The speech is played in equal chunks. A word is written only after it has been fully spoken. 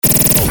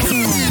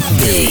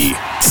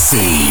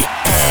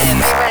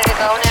BCM. Ready to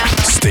go now?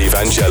 Steve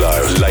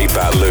Angelo,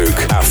 Laidback Luke,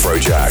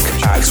 Afrojack,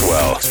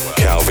 Axwell,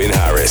 Calvin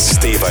Harris,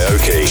 Steve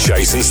Aoki,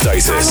 Jason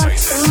Status,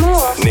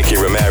 Nicky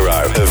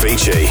Romero,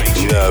 Avicii,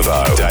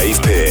 Nervo,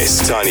 Dave Pearce,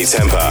 Tiny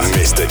Temper,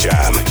 Mr.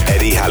 Jam,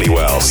 Eddie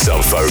Halliwell,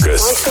 Some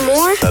Focus, Want some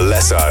more?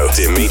 Alesso,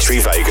 Dimitri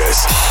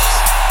Vegas.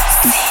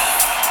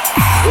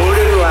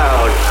 Good and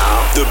loud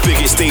now. The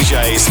biggest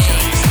DJs,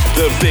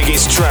 the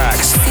biggest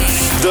tracks,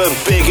 the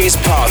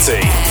biggest party.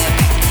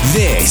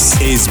 This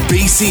is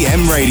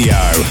BCM Radio.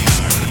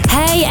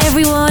 Hey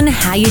everyone,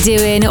 how you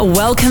doing?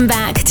 Welcome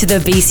back to the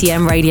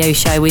BCM Radio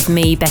Show with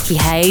me, Becky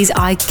Hayes.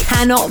 I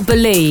cannot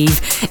believe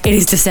it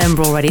is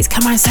December already. It's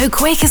come around so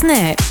quick, isn't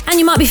it? And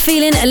you might be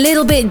feeling a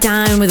little bit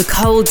down with the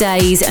cold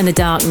days and the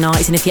dark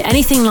nights. And if you're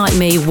anything like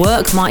me,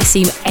 work might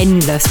seem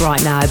endless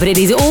right now. But it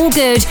is all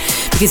good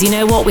because you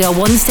know what? We are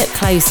one step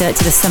closer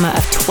to the summer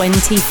of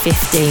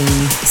 2015.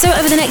 So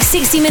over the next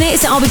 60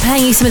 minutes, I'll be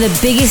playing you some of the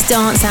biggest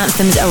dance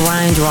anthems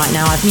around right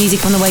now. I have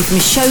music on the way from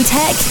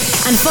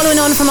Showtek. And following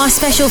on from our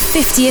special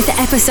 50th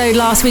episode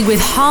last week with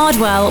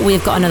Hardwell,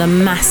 we've got another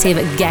massive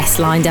guest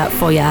lined up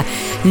for you.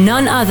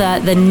 None other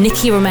than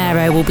Nicky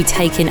Romero will be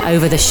taking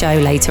over the show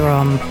later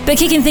on. But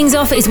kicking things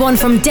off is one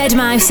from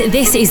Deadmau5.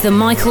 This is the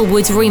Michael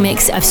Woods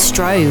remix of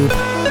Strobe.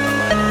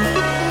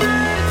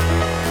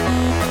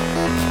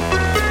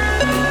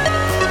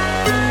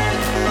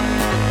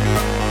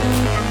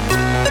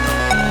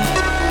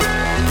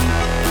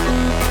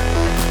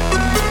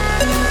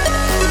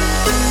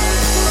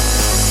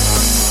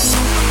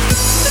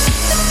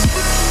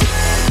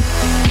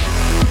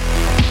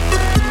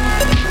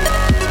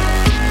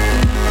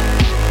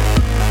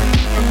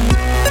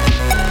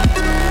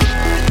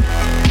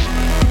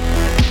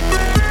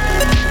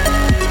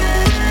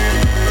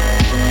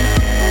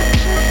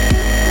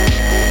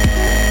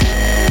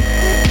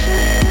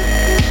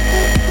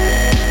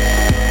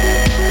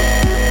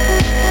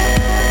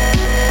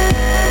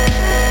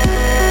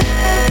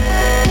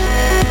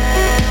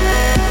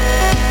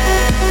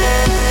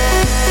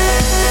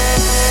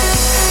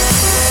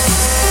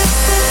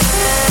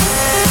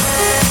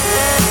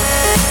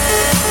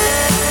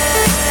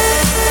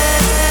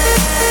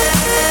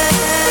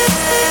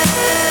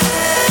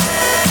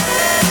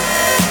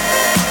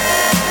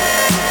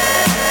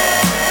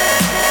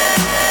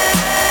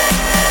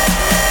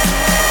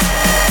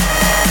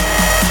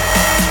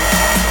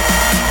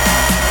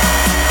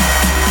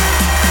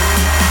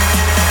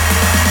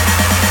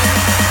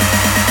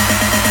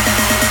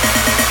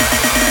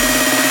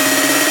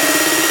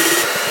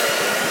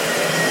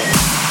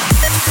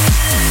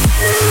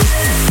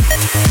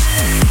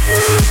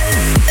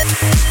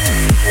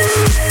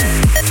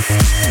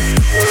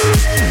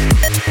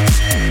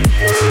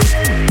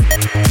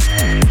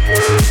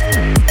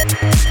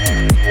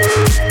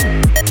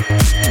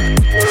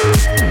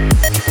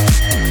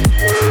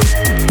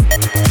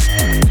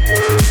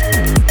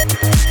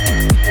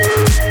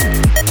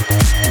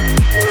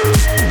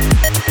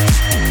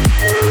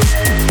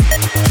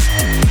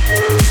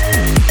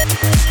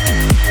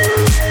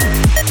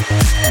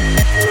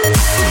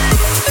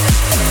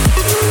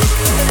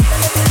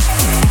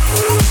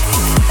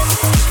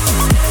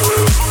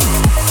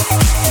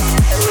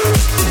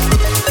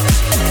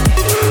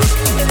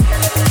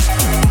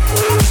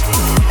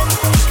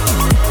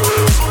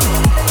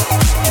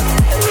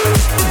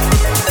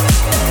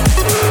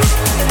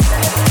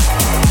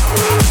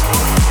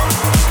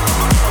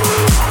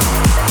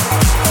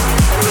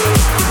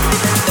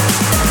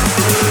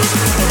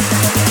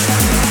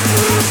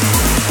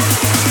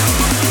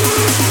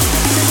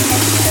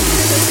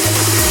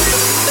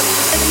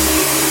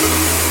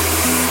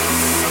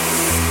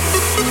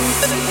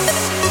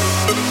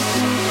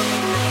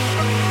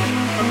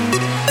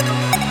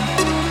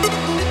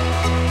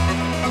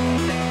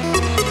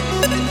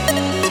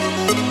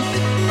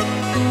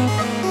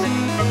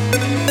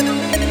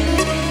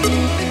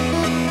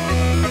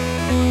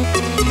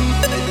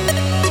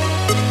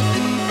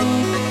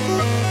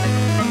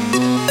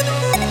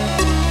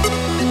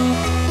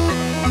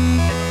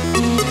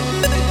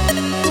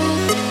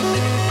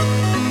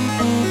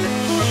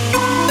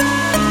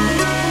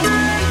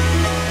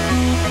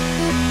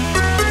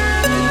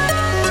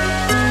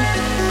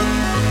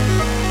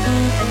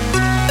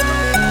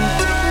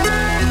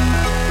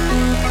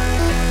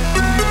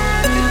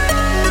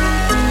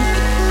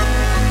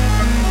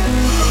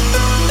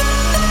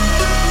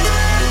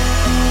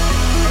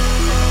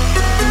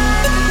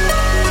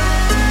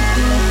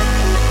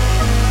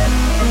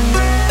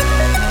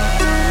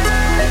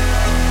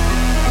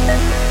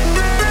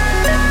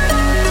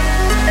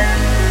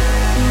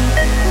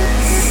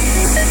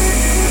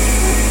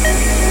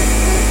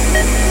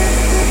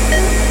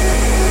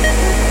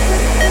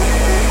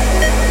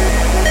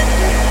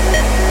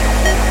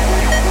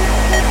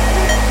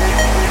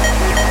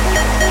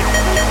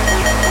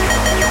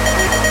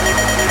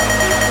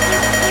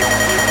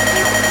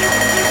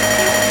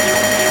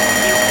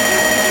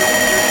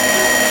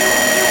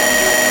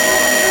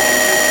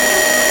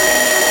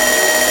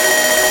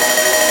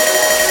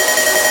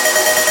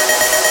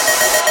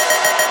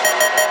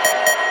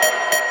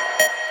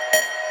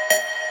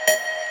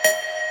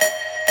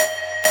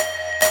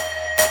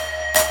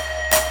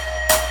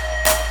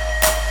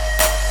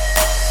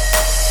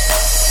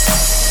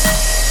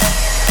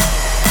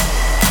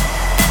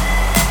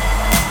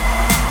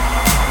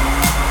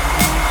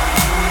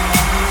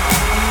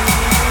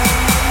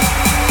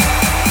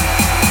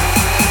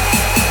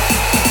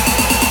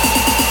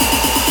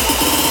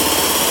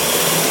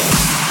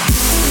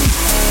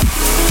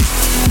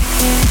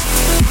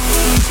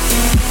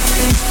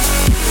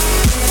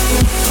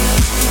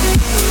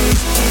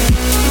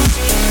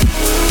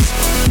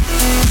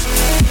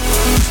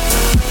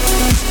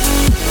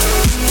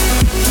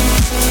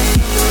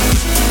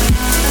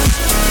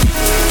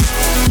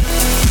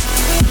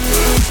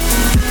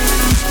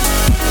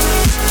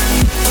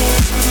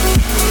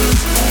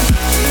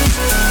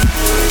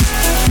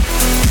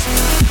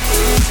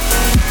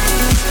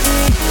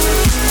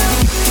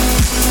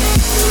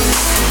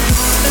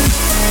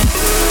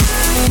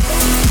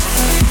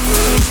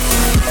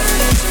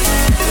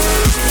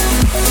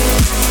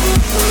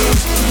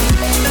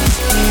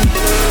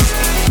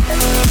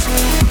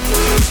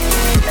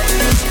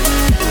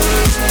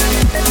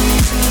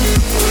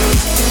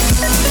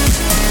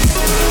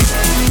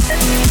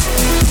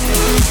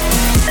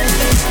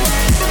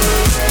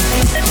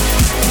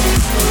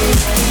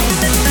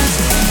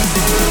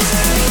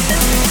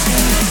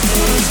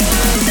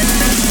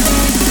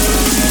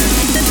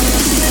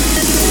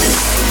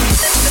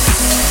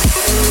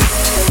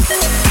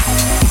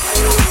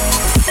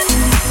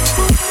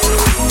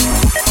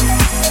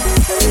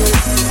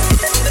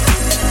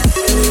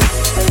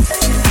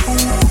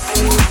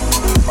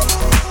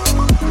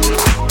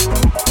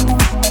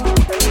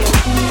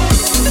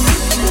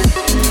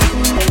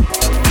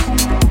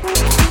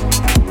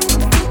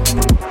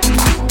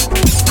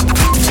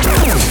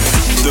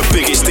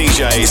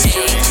 DJs,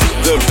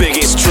 the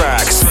biggest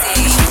tracks,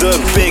 the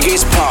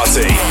biggest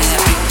party.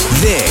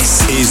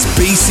 This is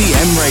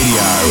BCM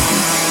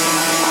Radio.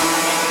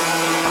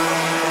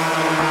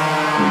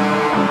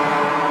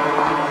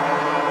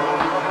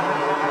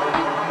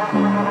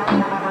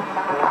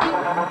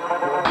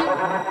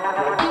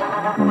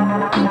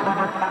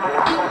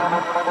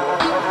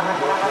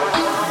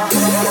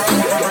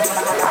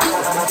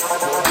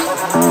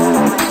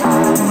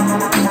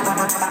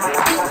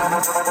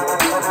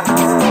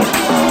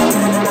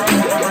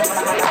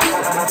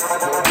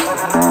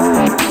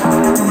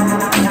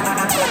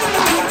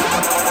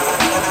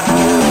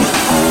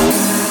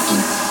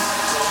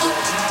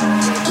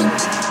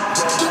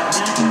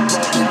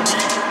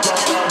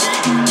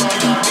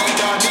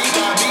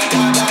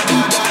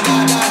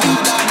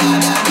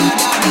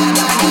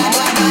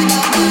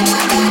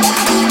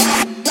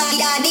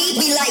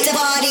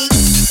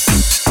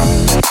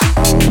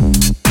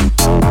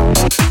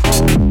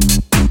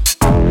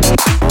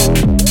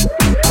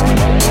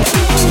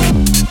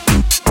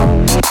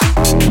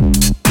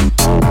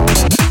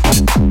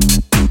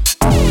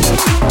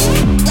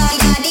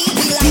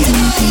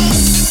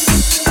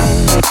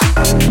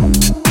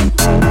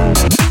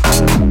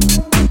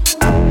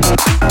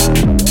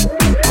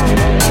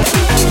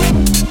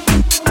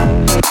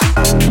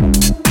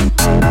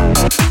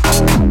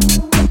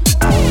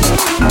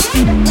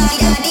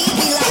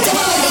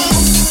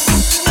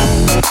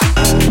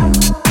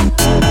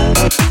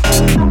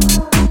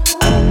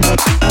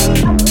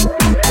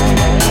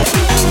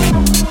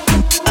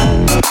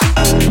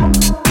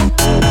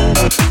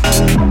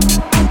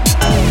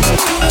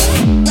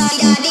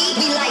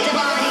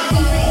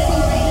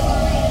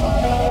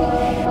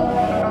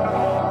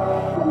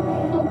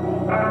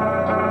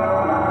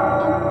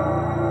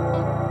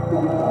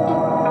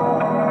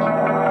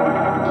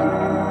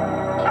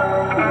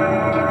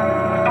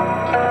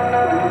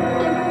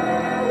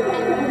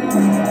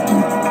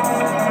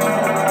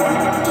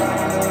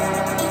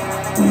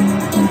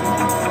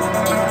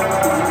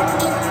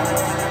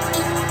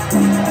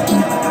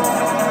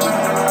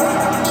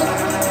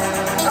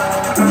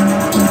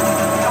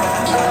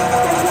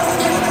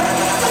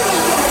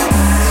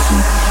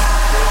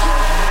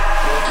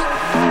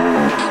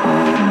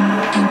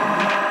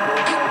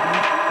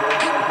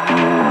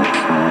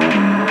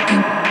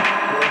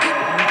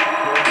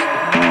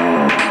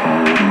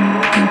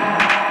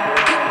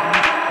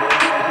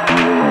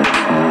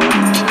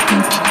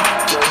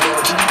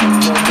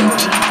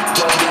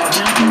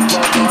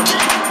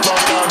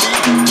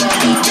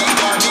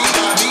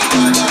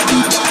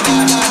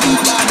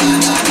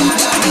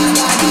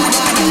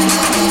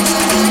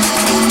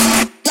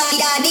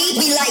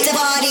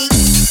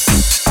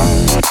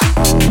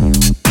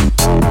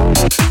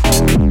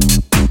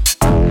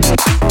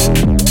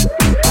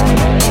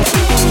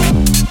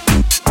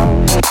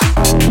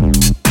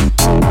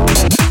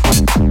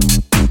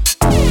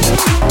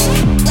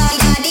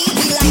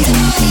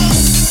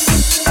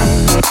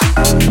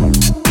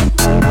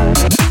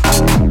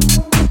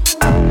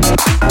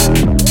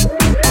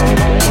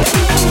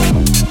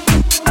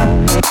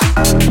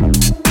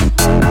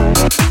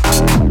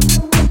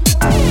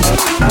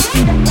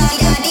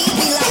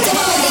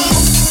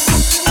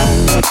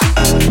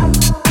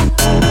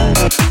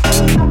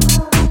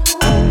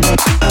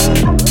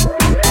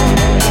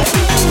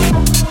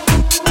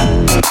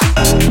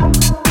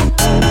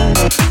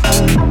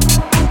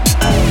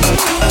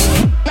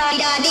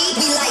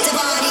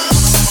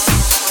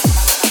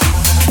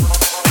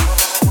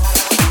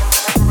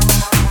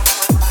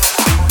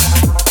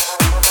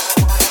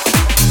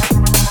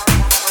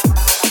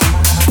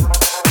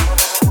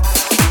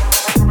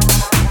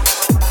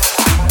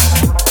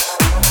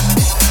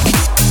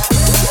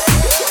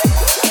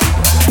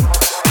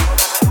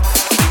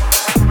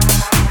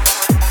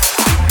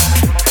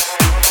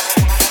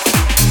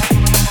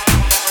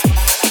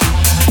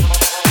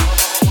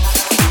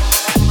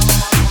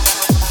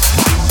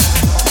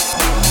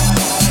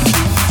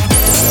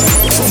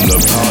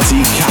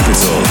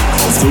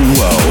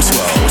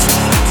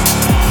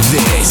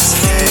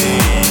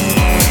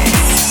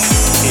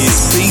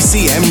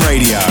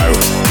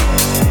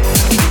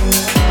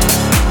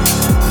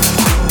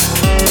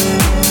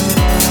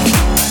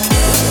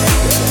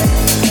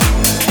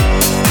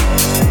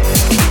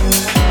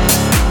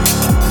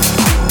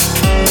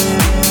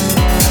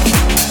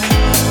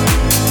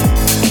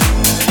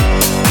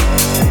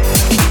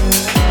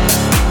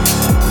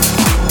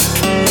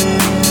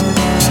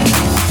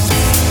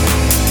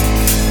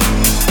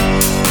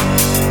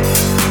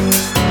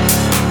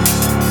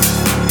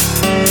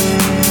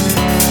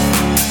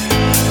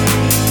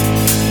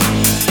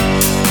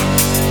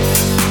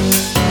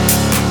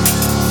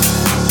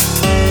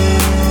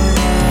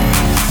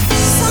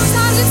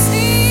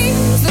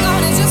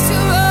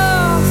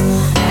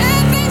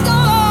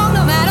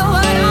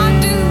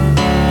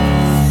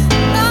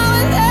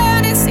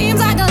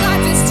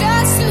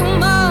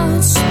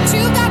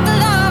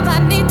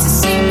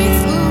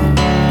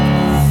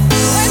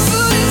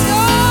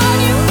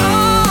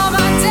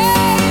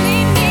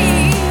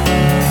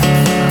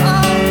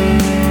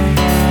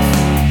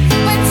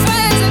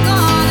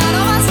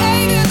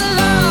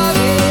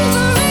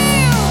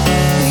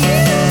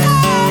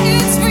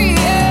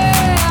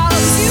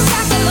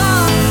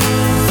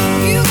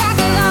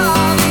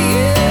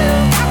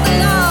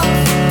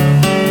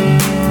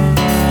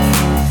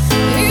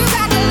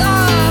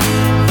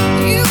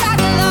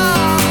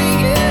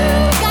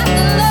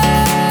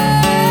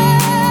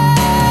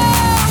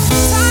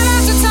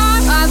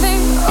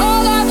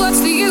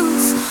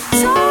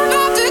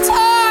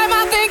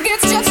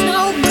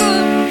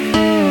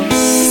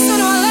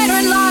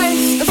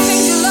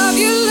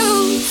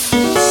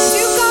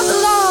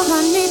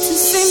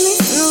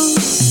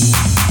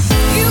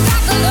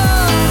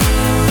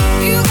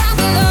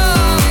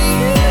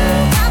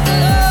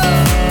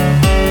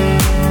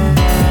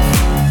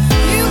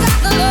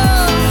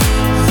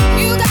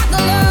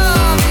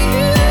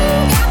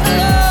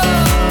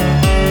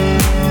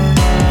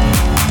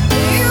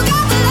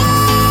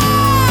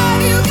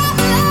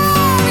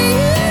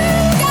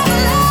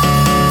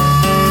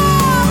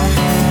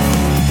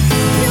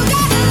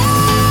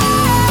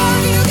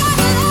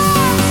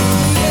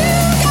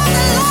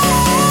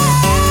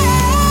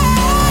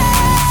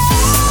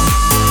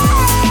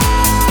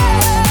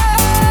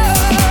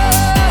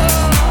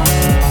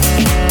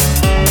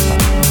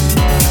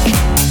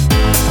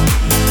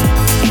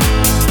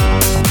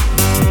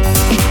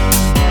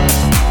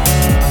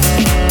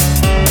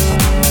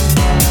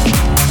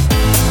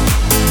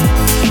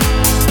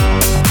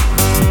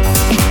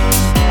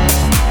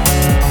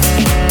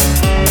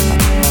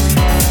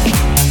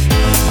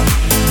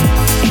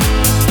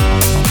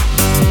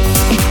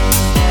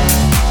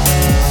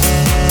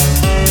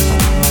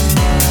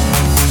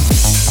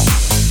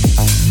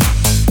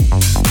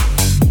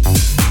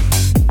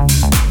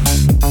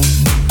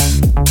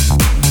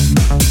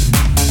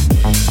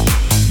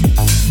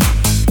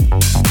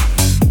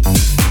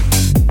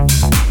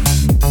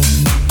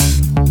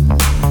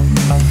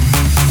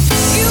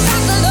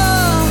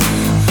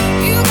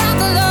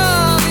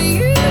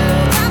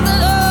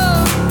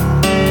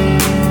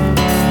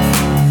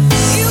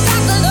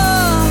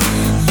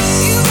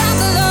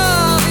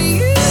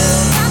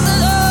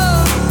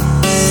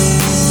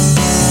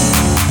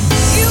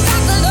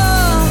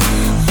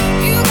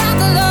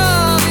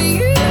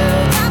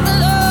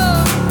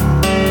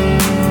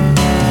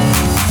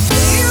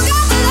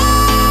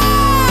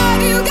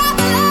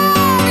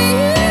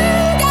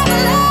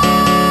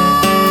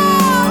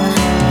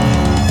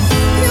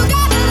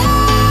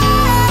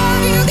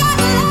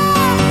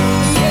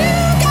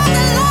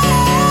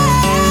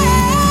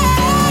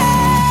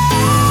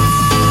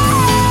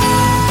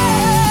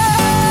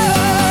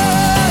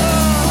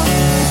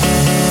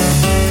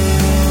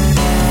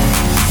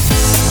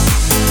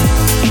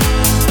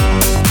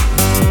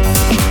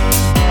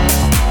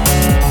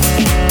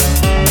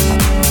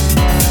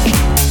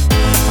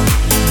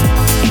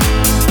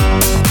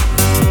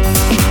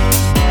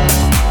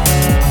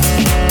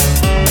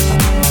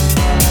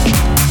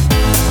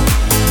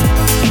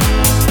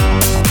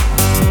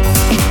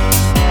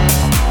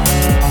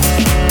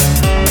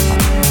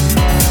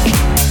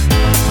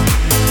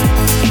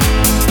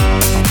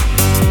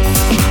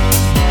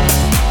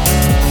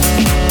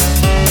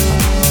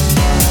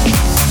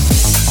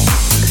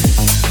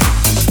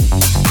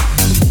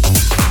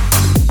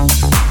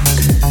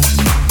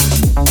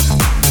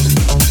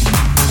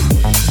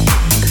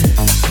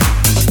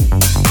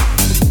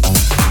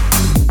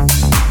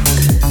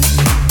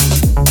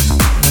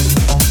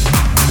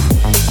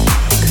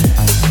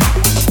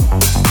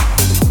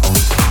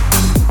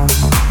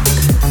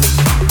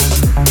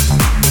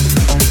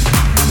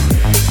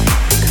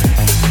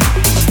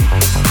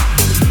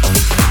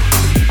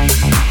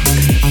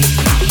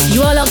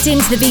 locked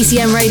into the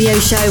BCM radio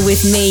show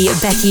with me,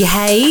 Becky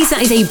Hayes.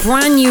 That is a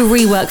brand new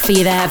rework for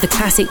you there of the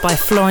classic by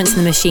Florence and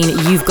the Machine,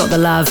 You've Got the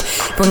Love,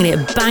 bringing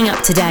it bang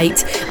up to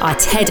date are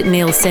Ted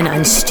Nielsen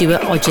and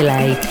Stuart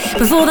Ojale.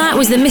 Before that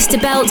was the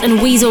Mr. Belt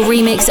and Weasel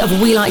remix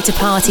of We Like to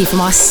Party from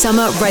our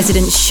summer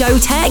resident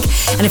Showtech.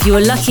 And if you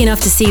were lucky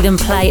enough to see them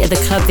play at the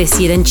club this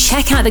year, then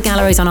check out the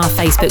galleries on our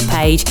Facebook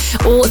page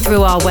or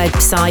through our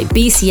website,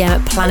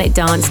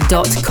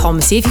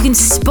 bcm@planetdance.com. See if you can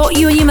spot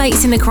you and your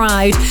mates in the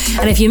crowd.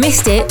 And if you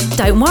missed it,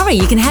 don't worry,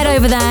 you can head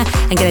over there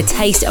and get a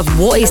taste of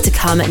what is to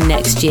come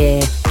next year.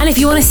 And if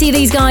you want to see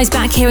these guys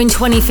back here in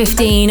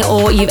 2015,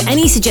 or you've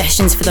any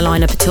suggestions for the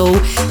lineup at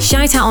all,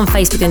 shout out on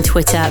Facebook and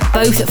Twitter,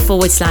 both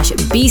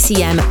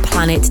 /BCM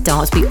Planet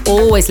Dance. We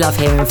always love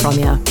hearing from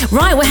you.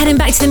 Right, we're heading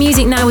back to the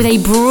music now with a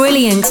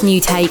brilliant new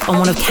take on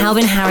one of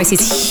Calvin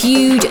Harris's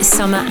huge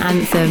summer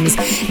anthems.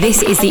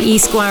 This is the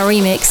E-Squire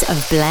remix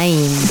of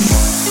Blame.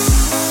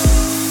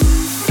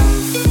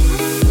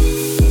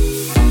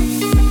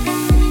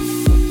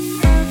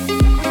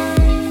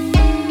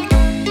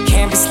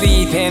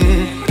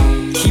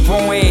 Sleeping, keep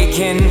on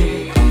waking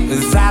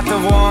without the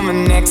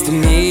woman next to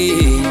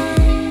me.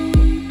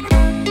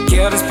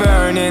 Guilt is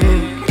burning,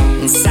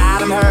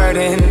 inside I'm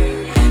hurting.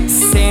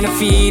 This ain't a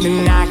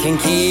feeling I can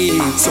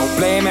keep. So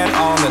blame it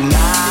on the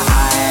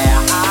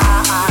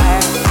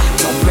night.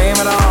 Don't blame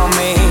it on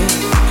me.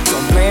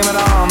 Don't blame it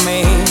on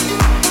me.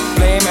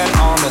 Blame it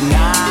on the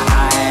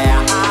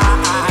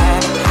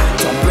night.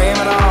 Don't blame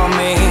it on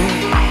me.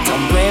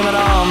 Don't blame it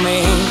on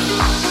me.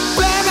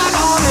 Blame it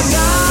on the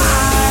night.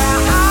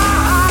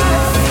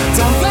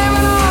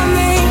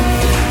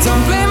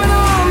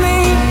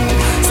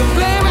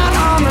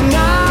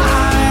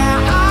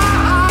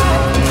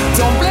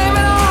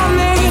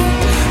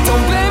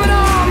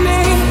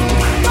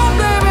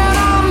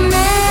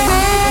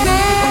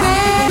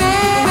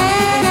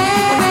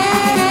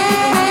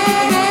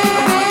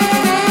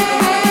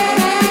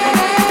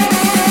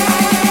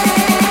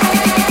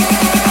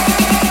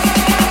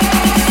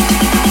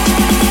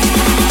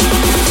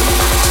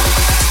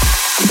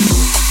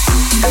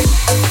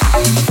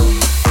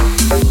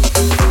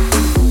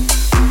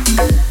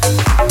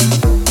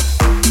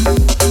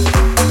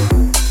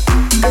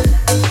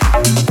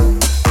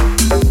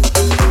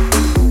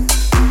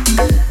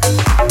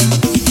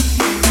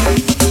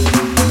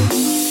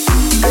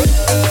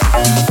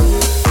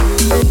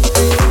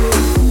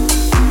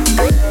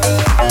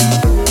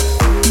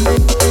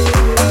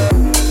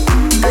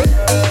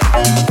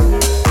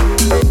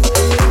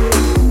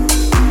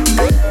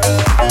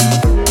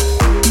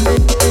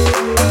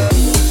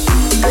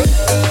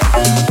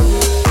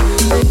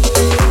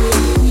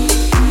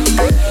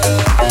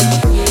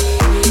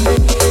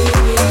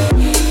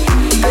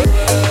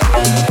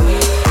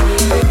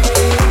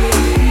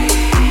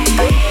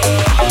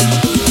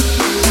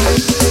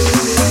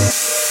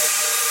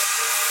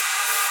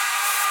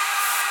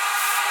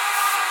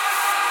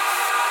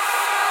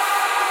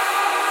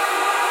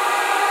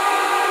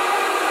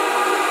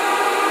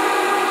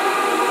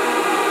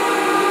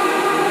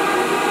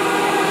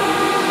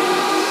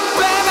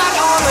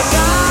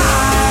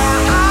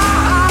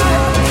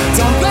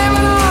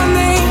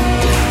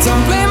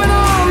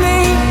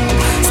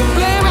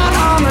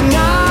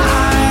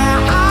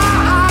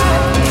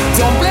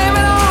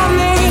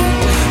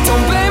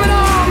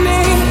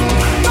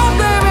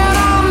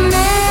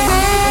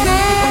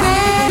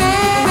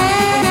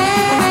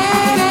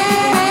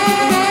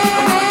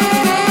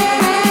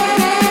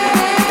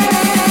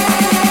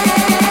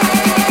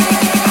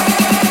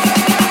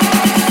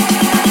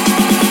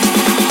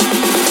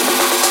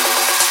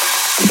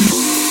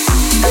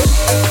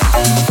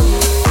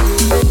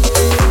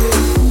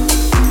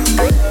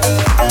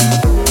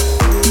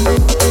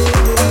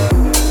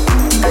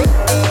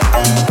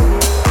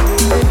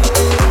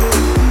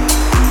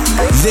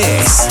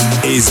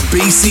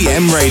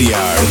 BCM Radio.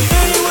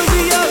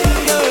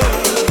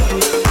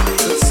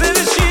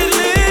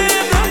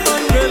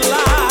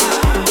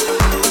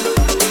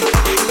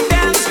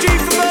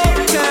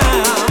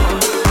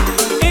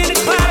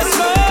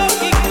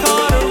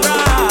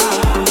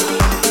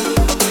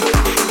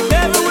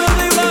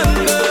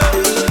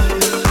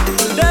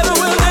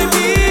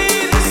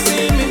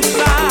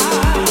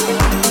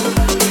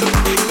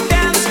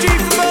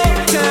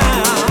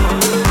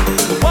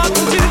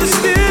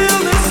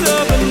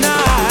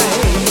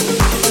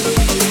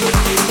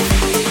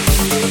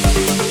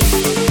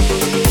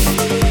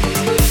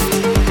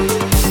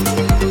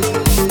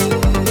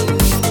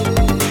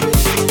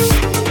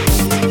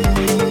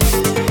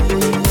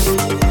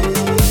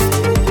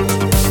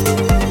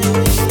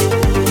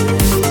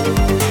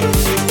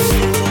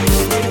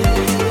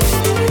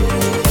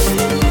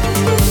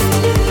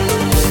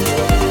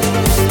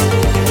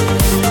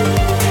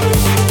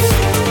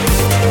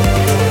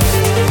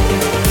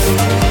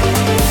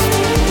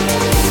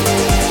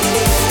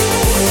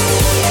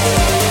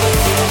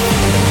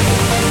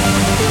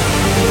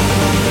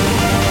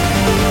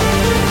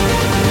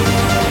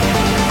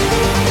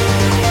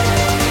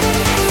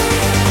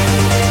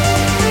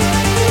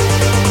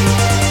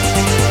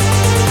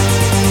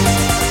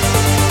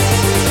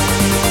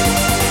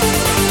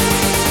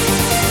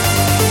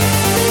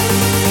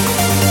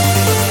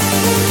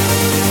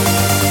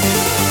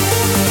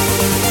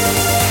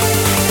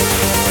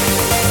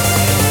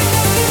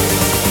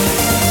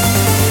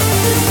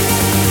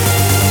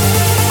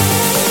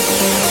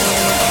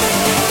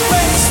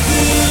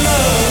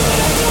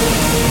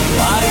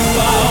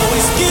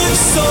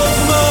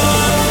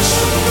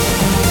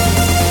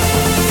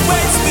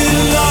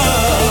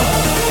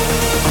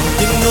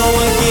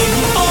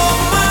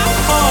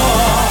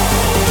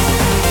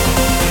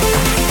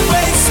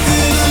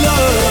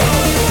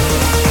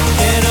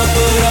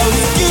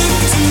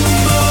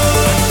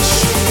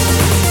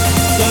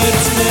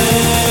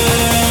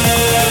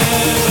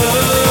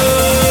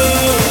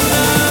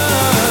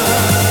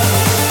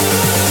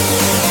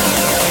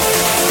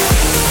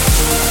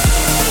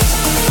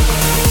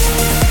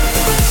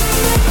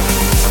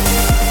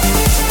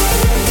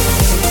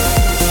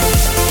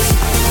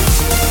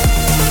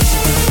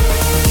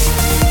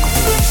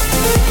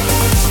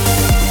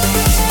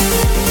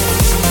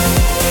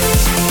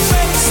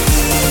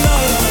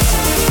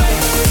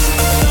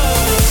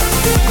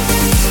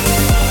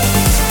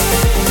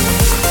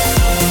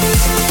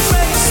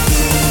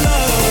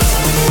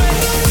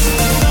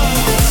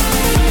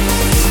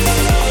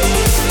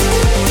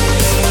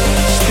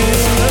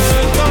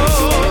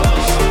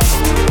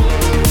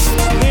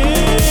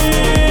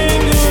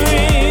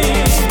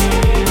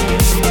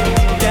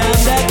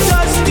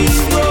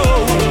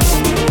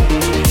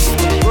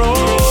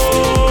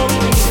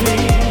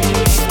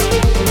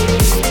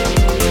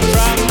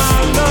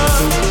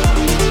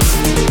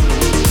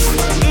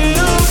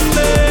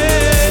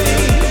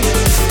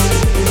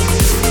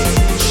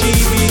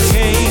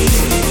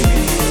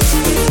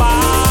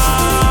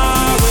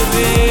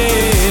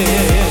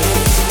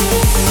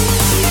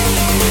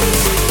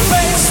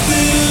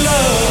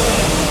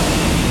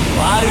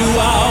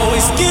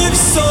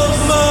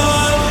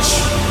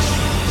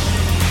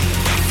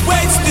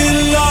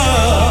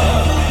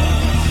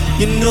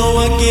 You know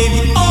I gave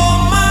you all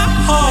my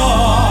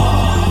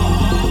heart.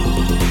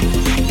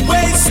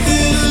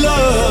 Wasted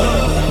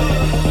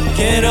love.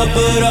 Can't help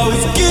but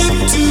always give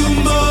too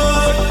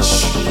much.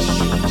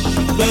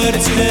 But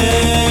it's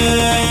never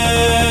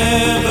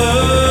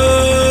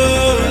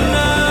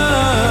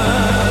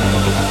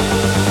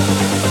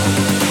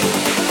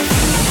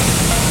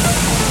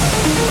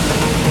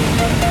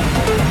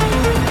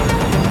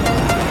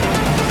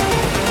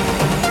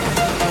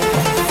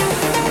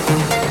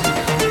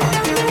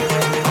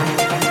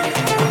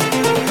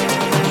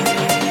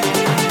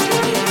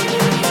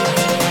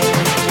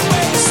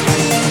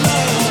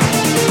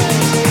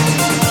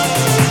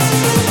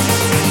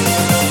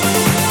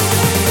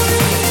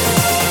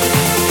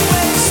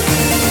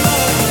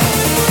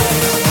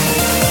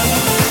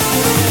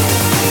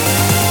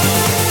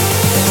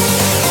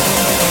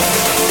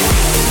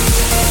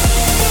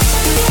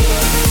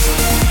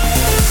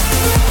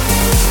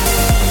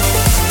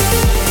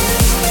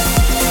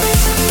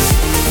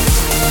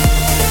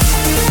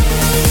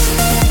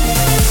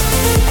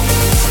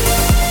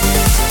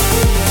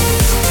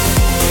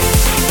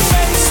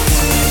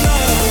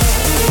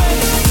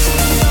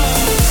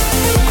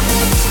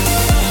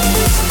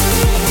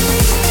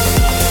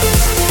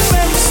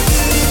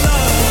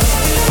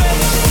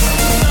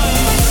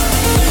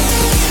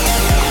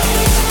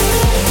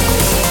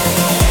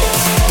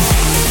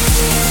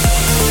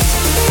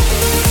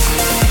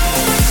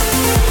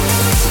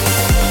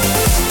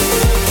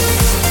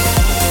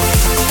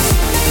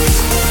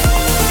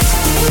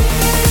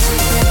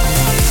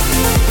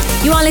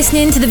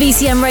listening to the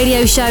BCM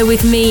radio show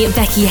with me,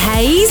 Becky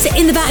Hayes.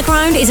 In the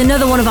background is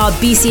another one of our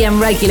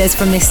BCM regulars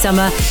from this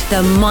summer,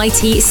 the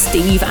mighty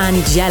Steve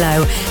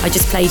Angello. I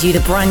just played you the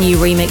brand new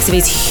remix of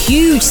his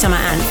huge summer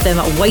anthem,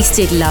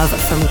 Wasted Love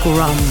from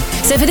Grum.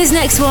 So for this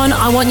next one,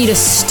 I want you to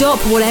stop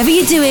whatever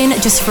you're doing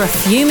just for a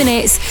few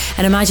minutes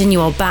and imagine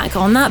you are back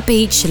on that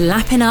beach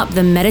lapping up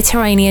the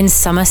Mediterranean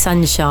summer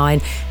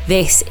sunshine.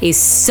 This is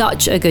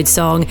such a good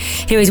song.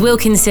 Here is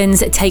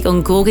Wilkinson's take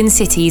on Gorgon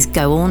City's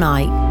Go All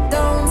Night.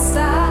 Don't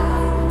stop.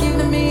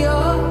 Give me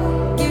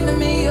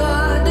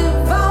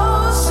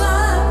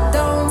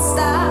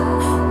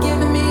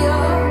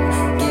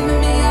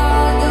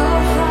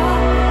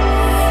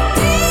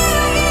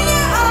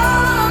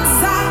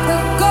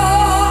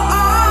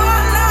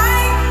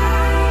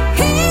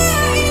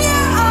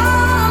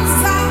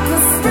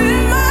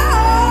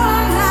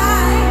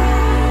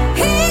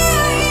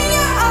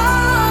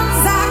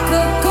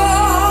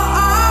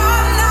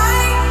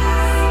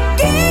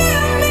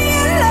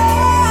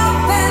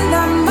love and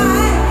I'm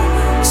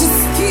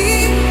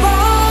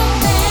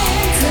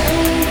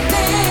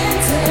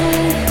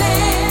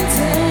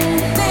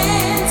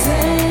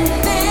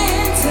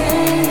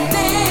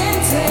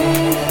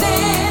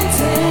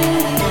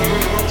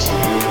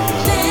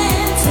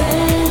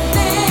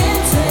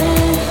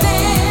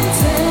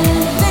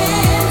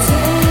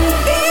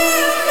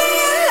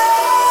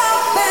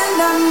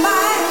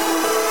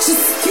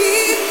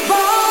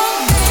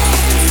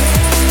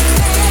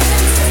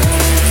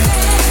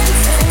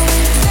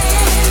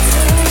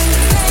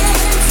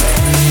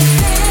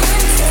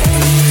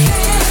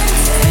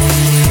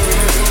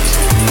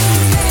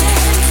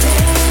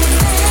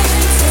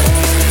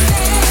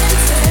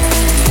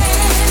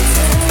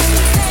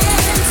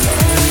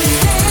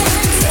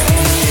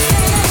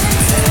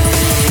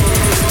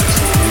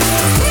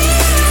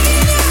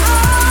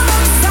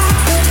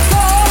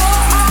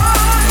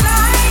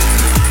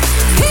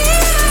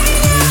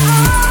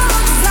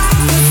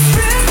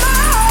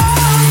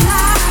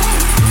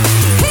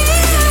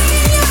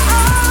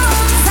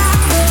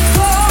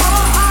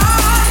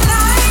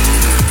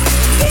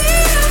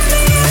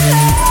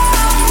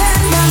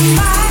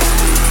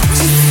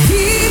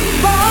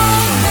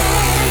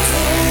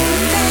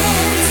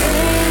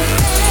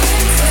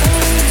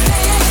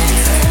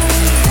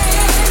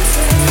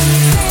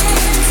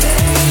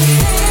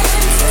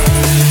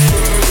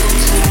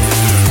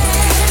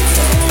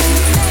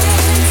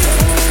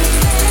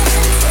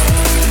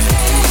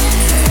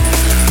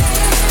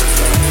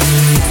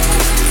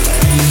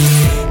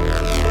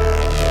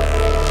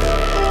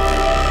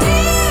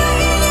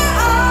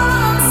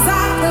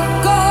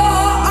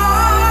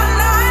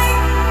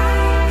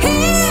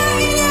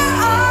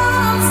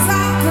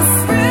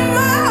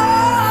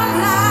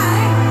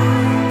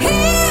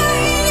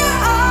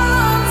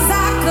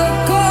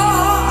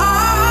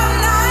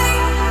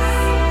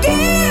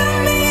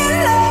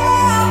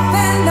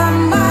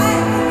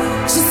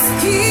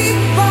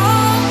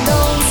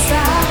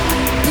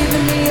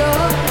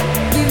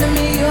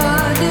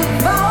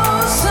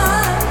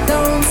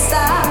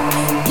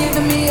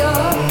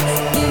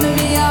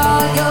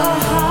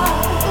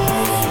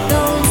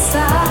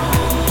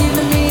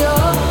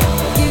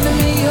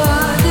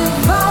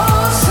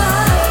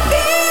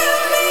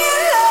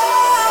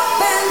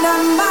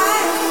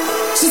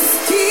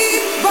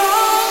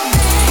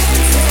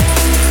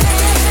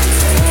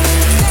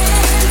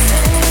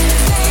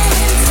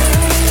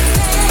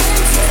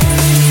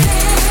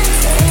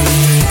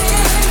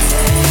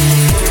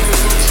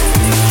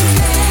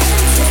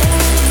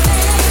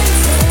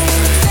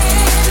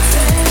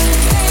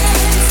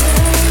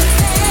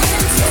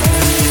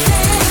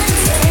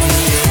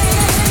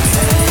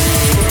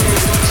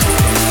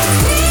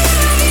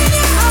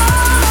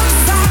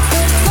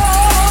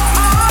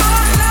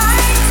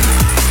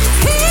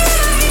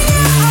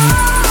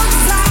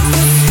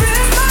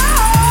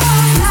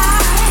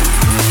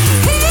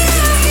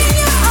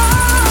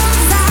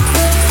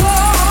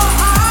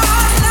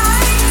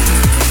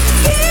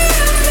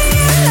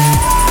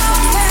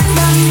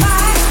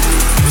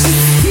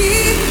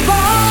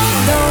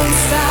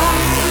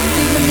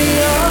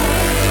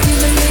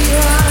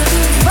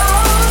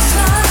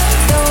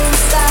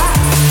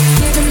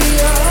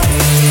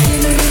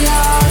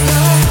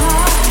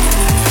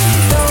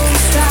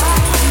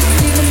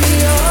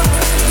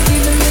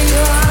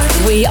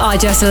are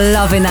just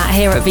loving that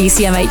here at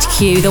BCM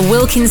HQ. The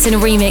Wilkinson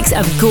remix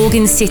of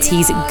Gorgon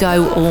City's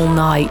Go All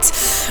Night.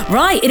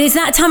 Right, it is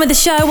that time of the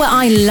show where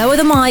I lower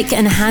the mic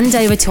and hand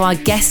over to our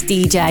guest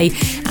DJ.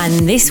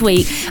 And this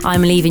week,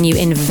 I'm leaving you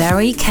in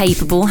very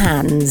capable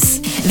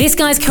hands. This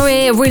guy's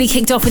career really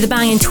kicked off with a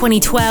bang in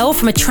 2012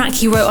 from a track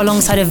he wrote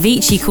alongside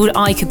Avicii called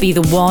I Could Be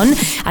The One.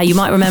 You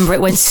might remember it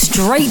went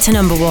straight to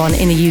number 1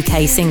 in the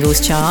UK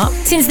singles chart.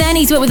 Since then,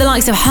 he's worked with the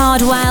likes of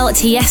Hardwell,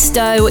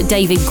 Tiesto,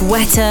 David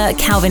Guetta,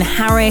 Calvin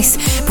Harris,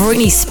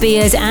 Britney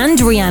Spears and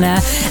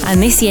Rihanna.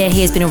 And this year,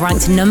 he has been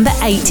ranked number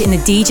 8 in the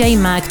DJ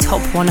Mag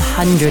Top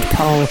 100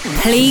 poll.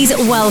 Please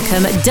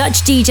welcome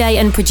Dutch DJ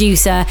and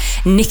producer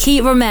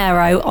Nicky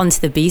Romero onto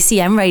the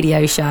BCM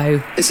radio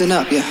show. Listen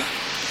up, yeah.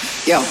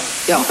 Yo.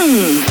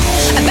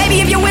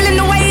 Baby, if you're willing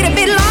to wait a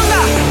bit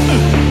longer,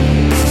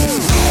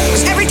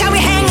 'cause every time we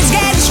hang, it's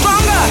getting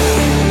stronger.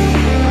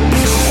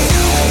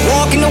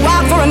 Walking the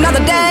walk for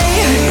another day.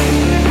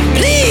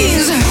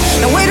 Please,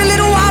 now wait a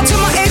little while till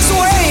my aches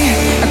away.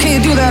 Can you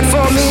do that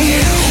for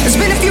me? It's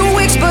been a few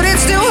weeks, but it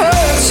still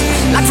hurts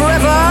like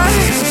forever.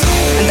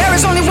 And there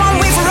is only one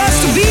way for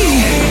us to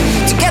be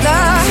together.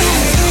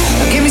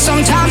 Now give me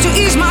some time to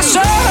ease my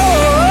soul.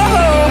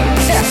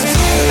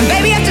 And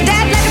baby, after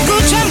that, let the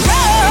good time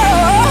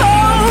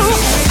roll.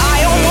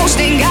 I almost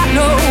ain't got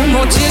no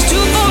more tears to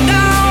fall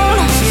down.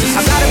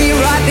 I gotta be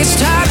right this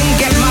time and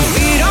get my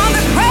feet on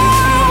the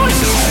ground.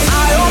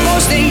 I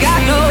almost ain't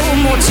got no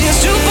more tears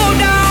to fall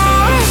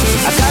down.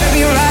 I gotta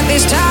be right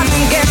this time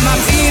and get my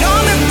feet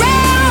on the ground.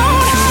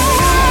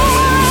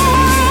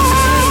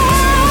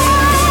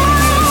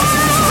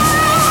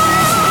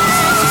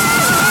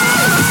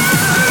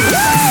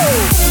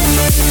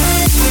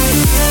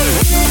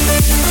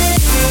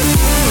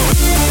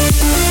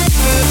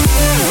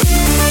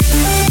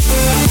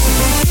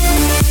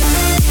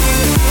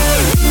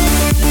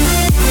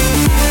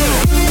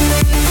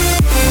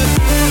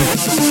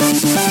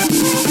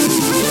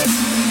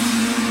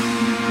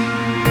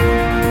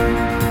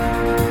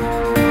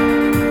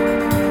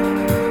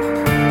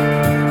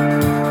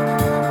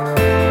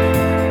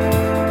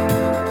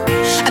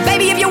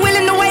 Baby, if you're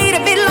willing to wait a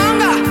bit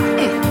longer,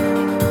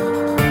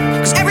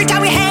 'cause every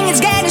time we hang, it's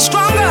getting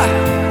stronger.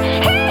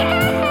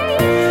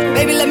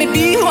 Baby, let me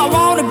be who I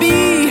wanna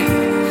be.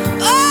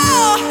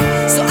 Oh,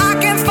 so I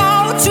can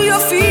fall to your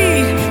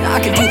feet. I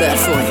can do that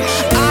for you.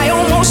 I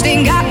almost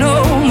ain't got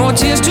no more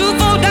tears to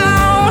fall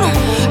down.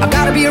 I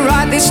gotta be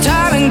right this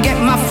time and get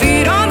my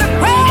feet on the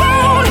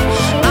ground.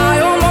 I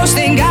almost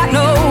ain't got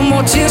no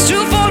more tears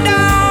to fall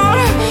down.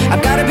 I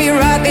gotta be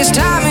right this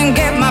time and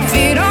get my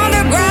feet on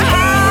the ground.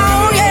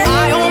 Yeah.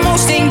 I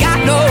almost ain't got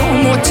no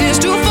more tears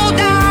to fall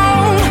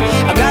down.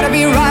 I gotta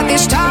be right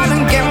this time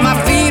and get my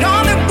feet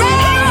on the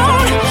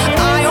ground.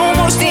 I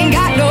almost ain't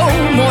got no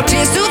more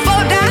tears to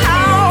fall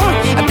down.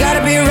 I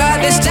gotta be right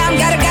this time.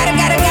 Gotta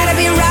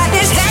be right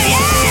this time.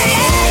 Yeah.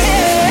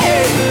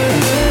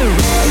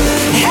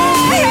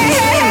 Hey.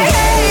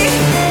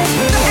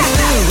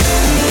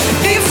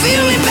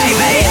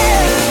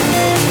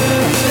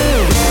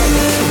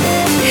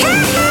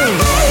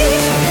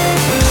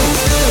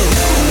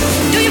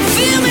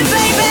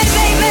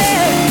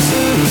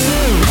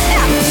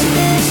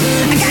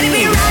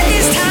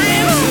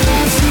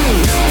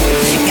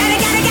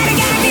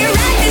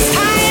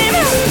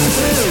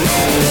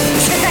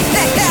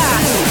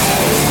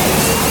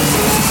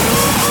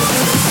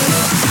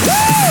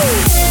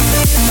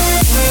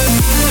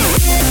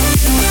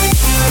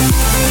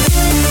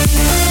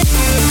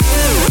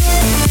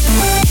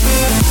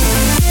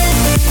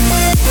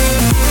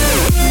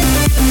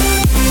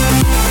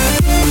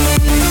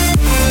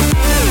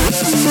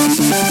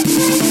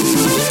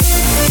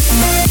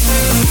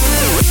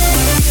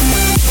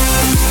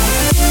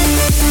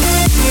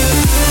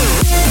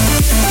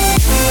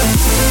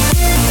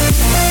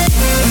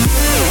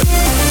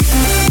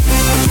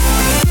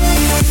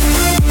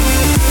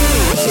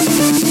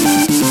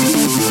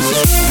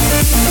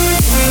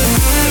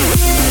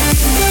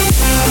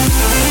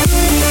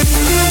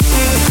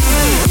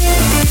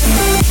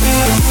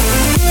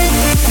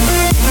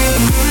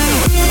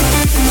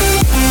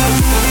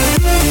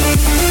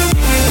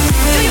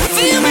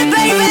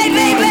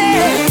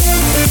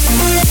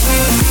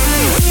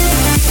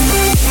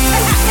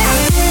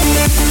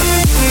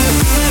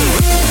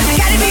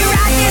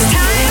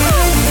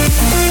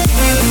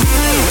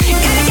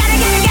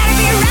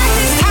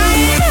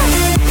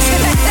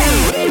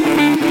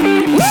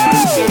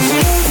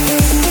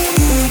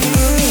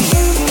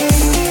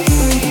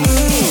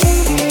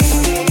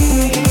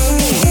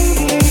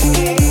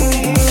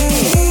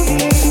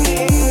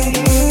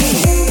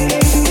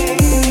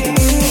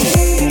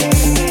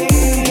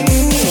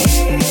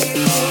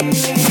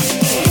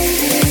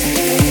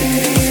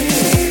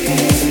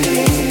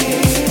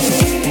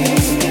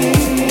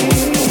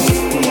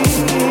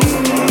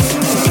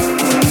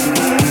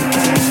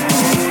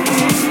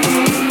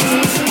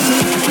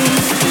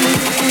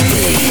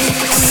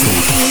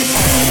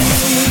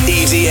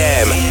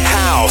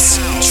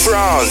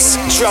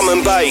 trance, drum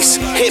and bass,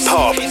 hip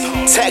hop,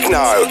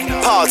 techno,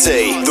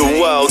 party. The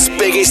world's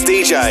biggest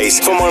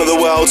DJs from one of the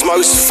world's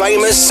most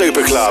famous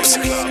superclubs.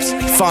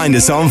 Find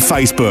us on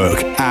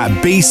Facebook at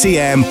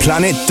BCM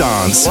Planet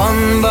Dance.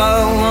 One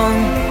by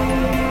one,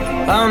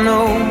 I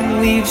know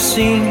we've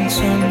seen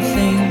some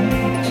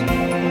things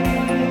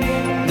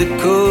that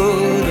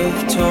could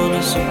have torn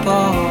us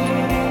apart,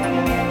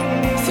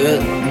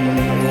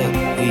 threatened what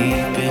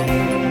we've been.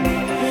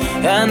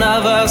 And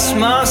I've asked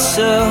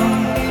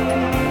myself,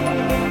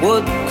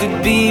 what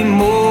could be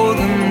more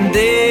than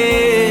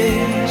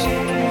this?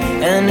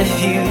 And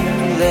if you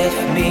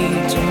left me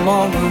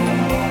tomorrow,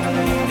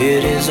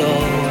 it is all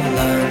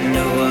I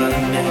know I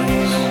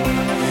miss.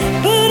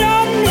 But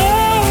I know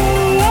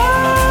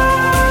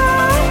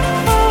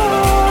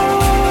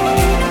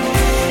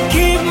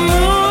keep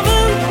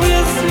moving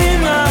with me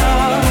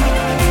now.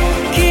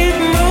 Keep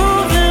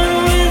moving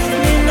with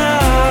me now.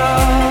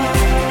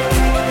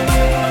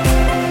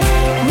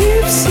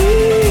 We've seen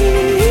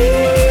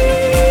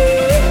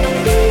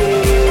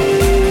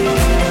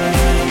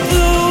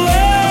the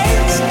way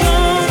it's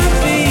gonna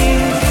be,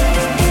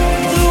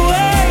 the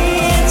way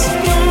it's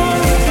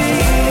gonna be.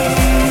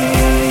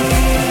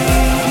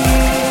 Keep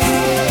moving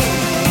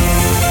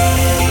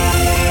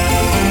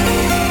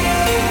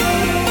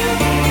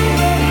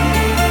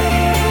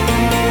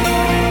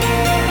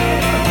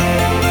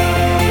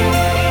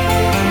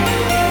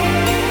with me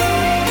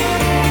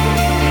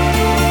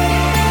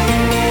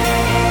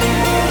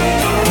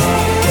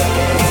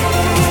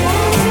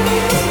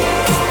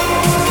now.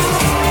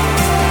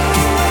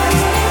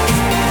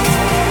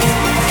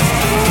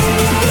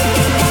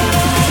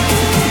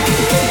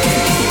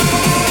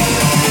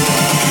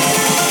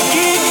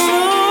 Keep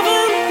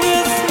moving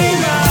with me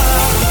now.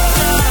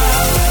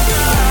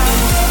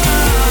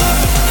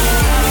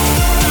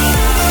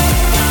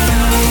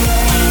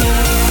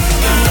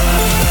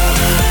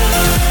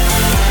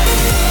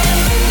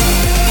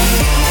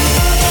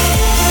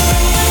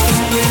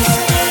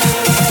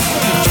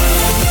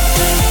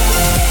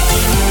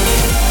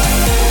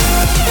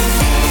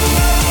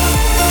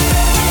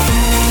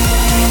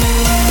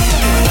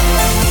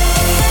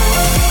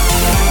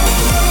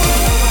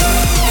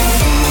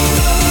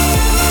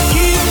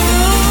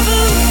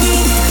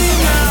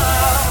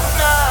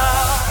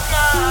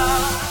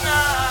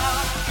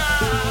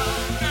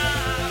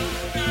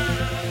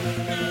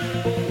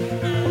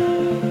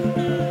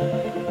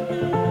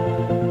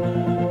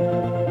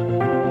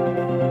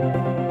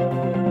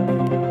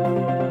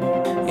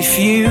 If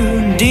you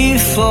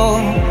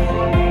default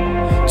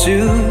to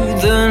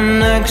the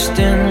next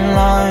in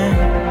line,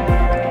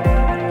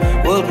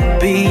 what would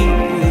be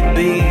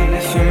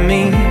for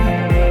me?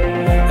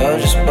 I'll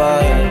just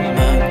bide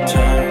my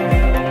time,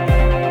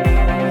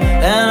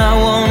 and I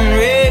won't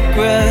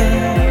regret,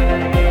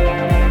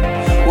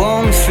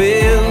 won't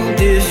feel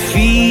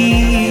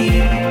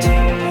defeat,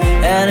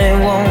 and it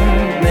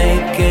won't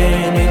make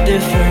any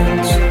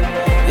difference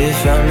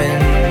if I'm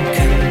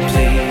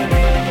incomplete.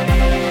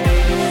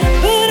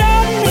 But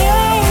I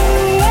know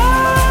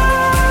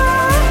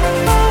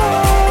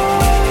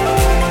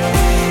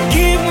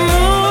keep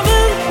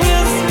moving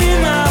with me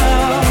now.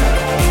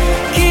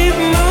 Keep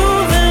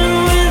moving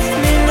with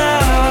me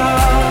now.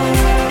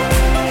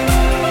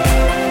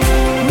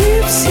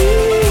 We've seen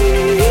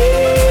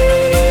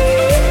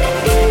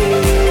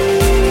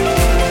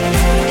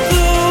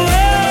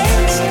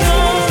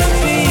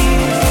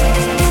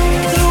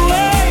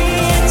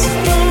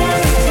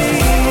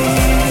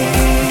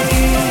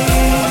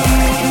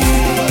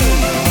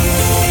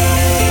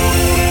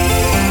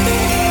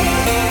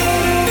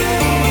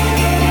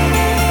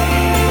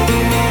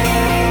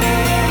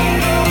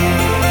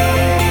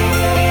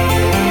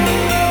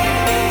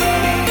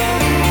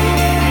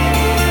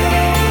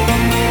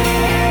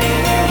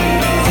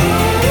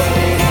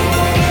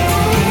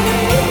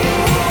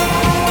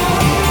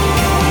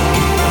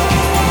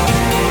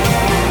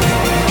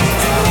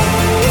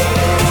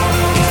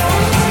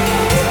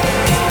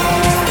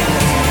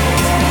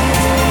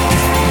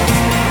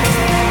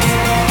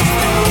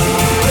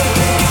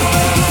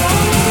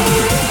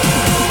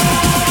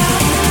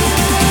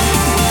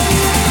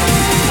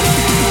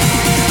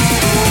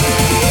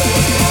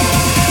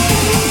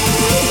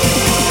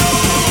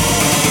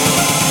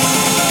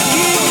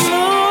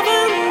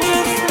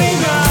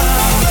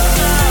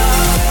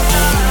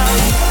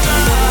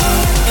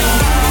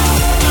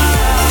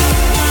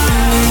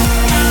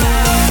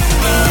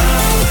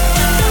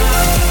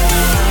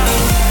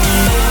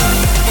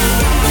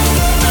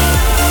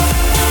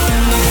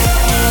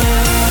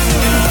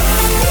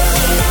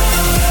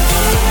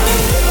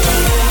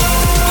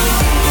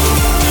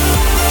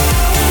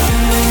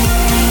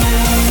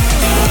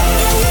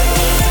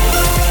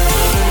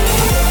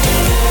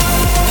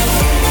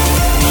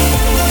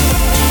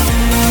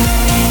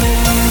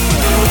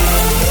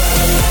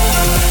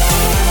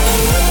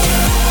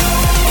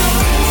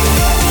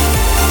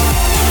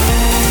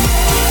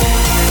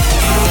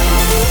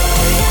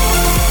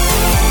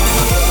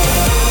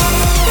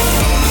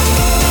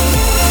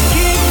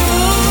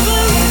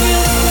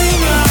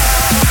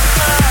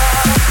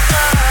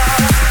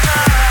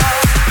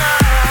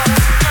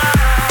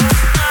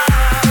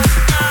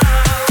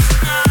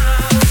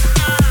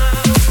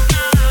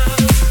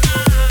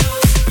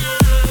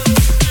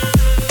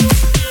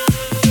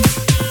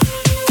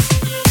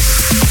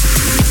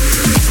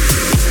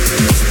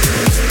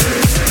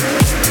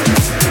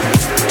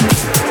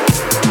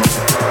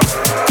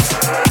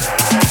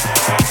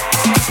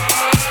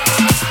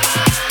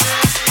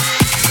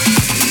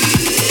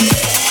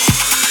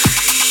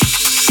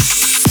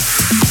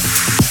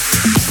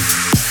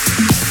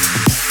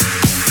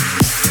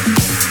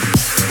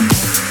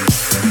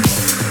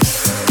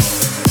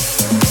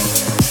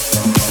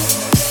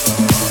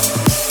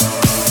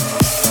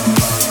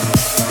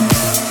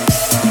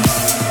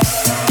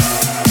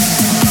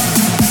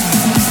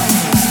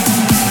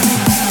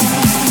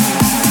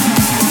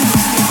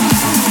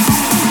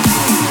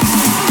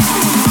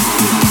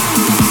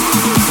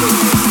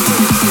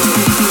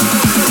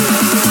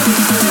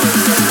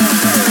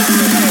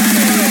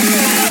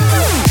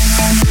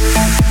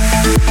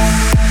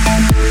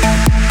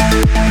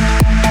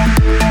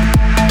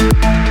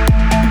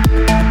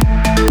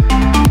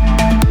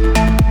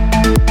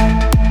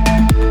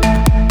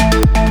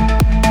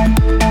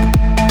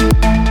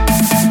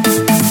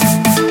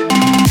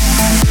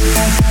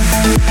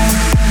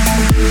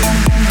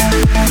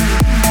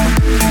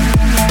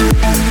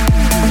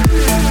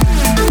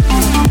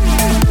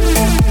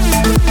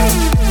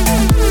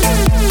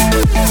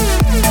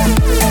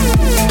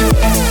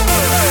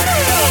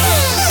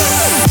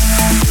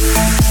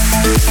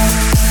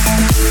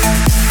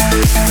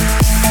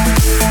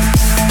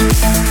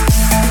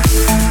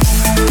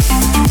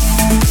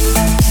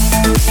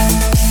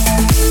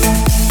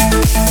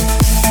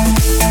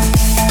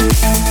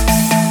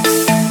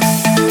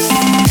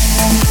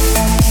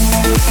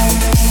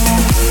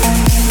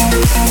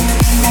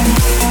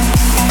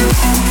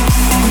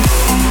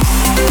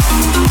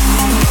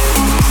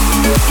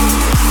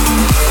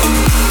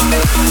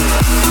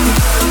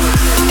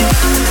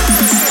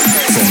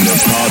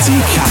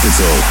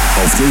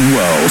Of the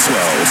world.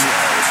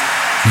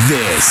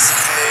 This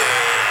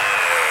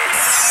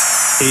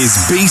is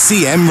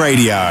BCM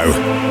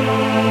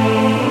Radio.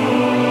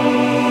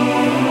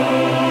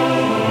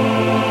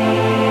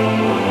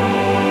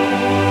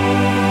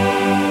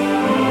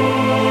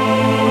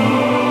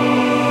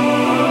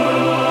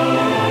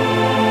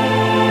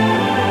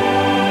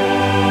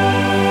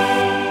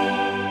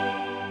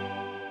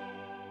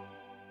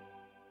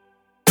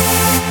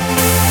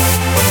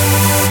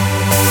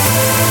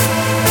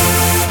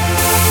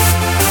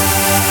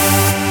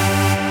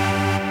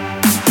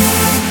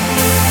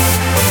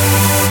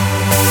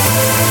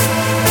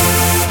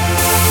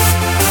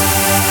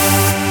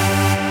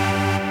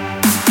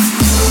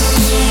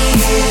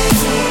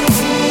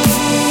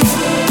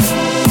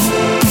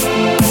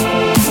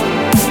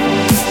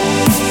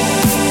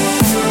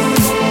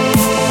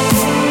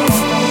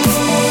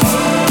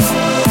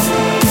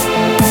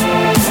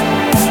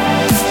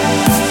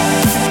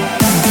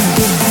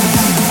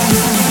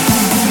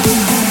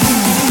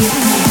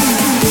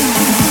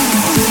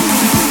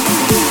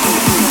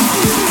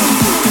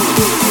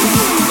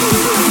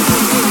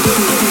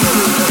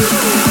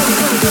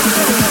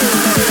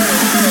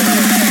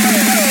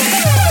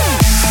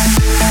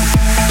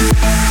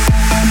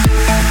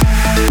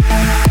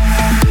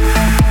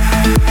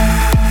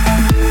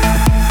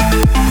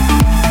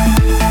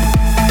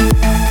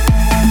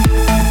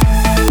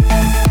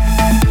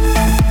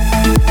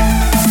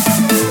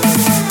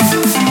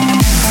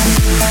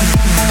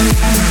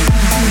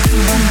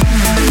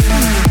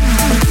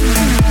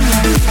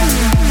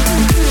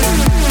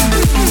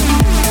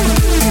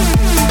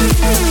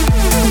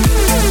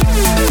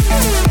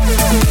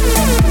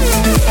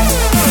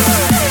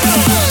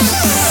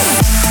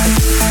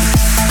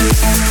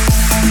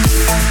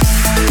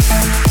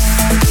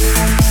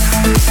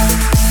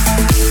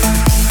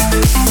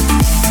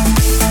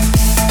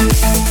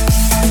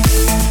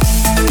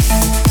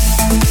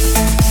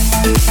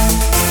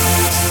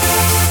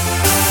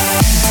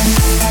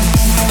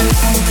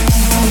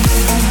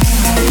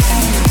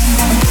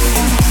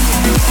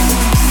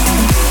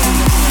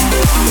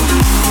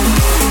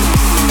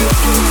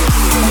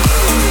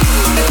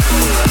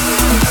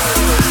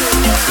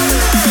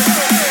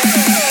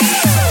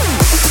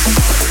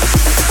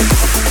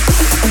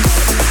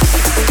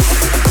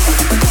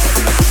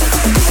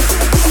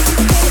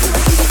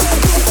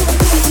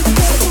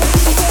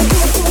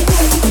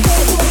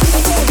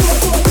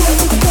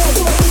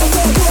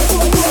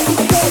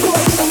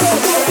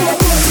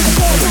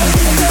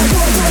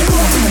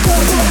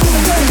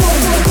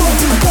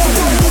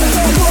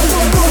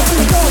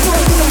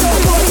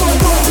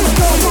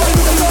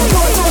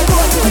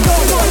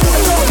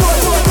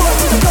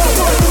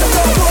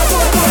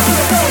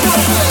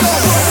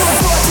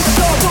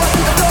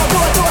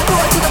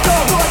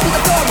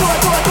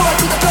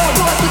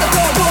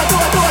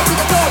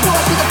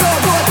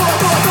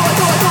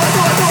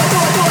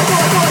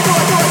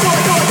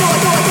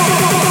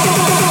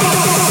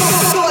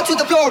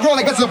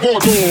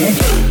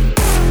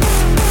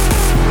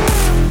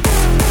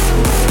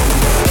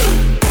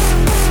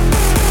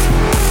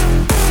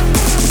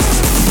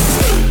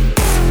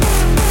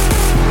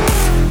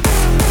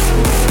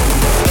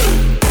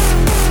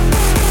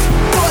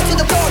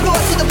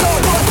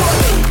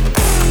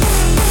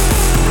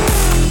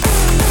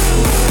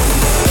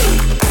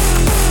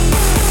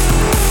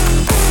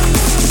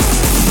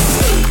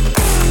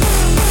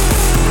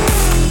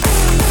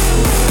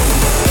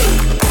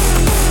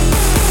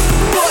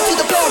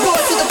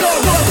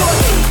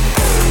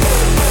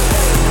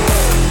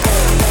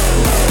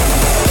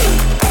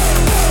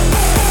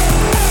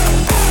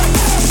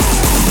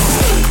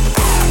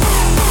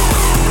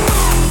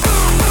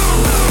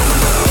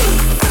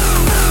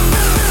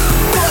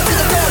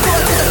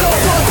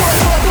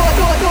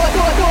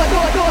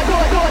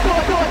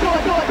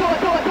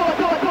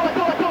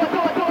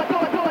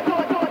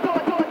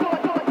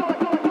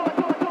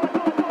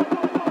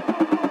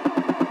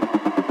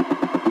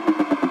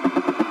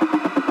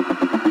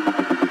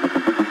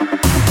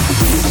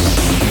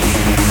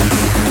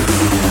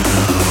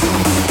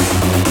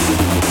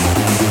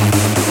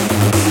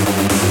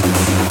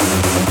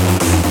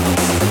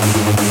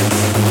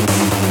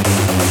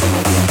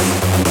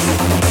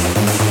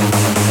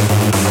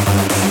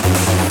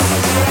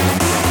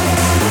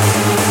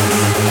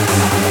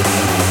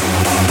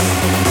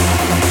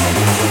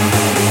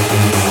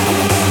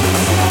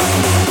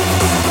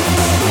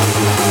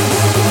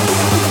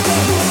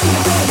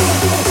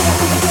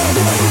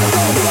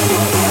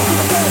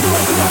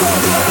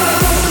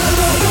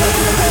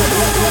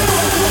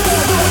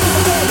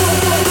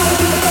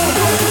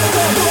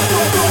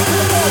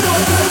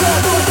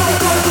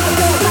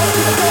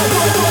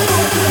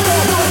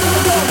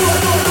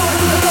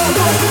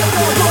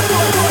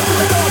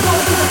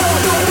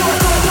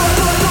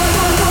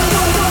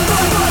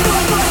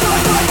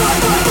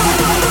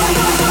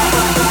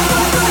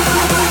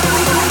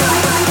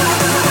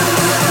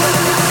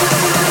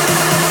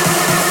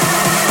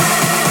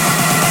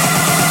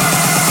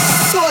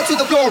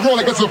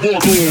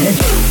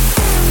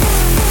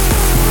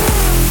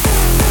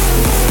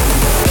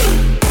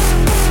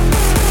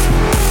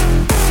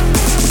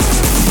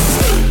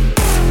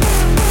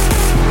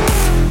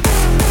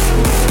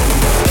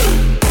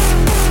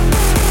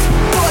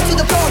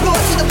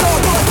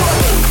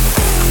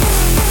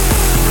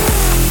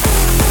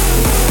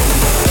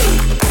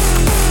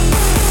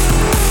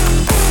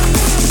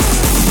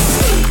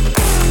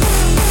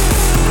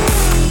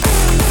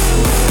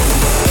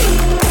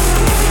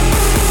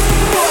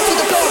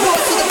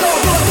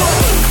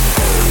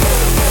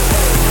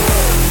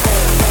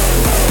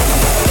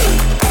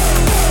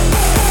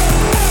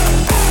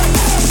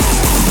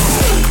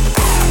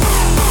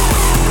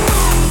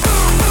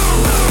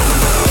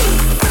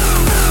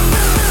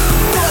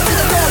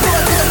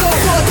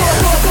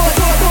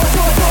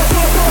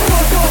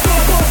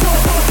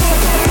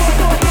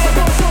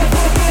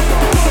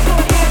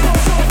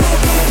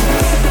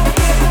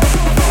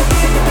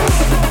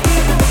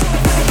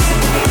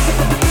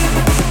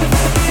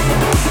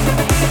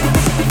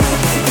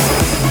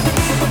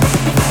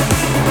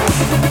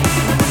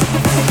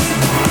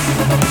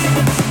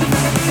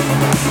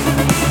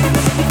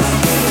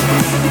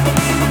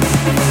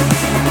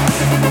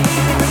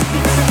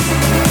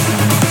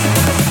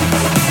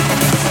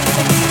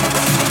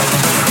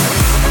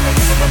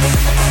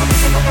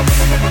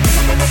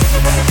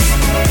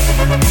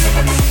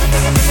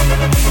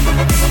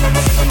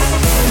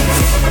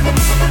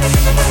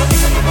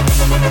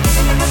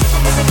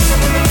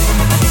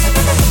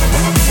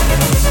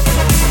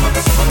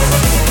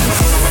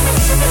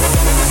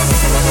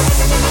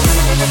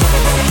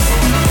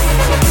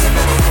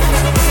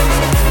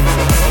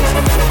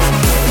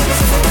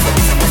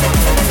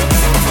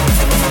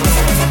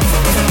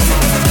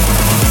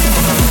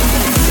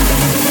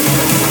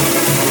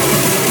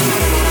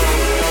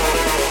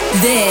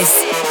 This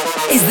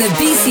is the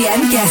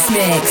BCM Guest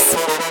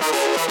Mix.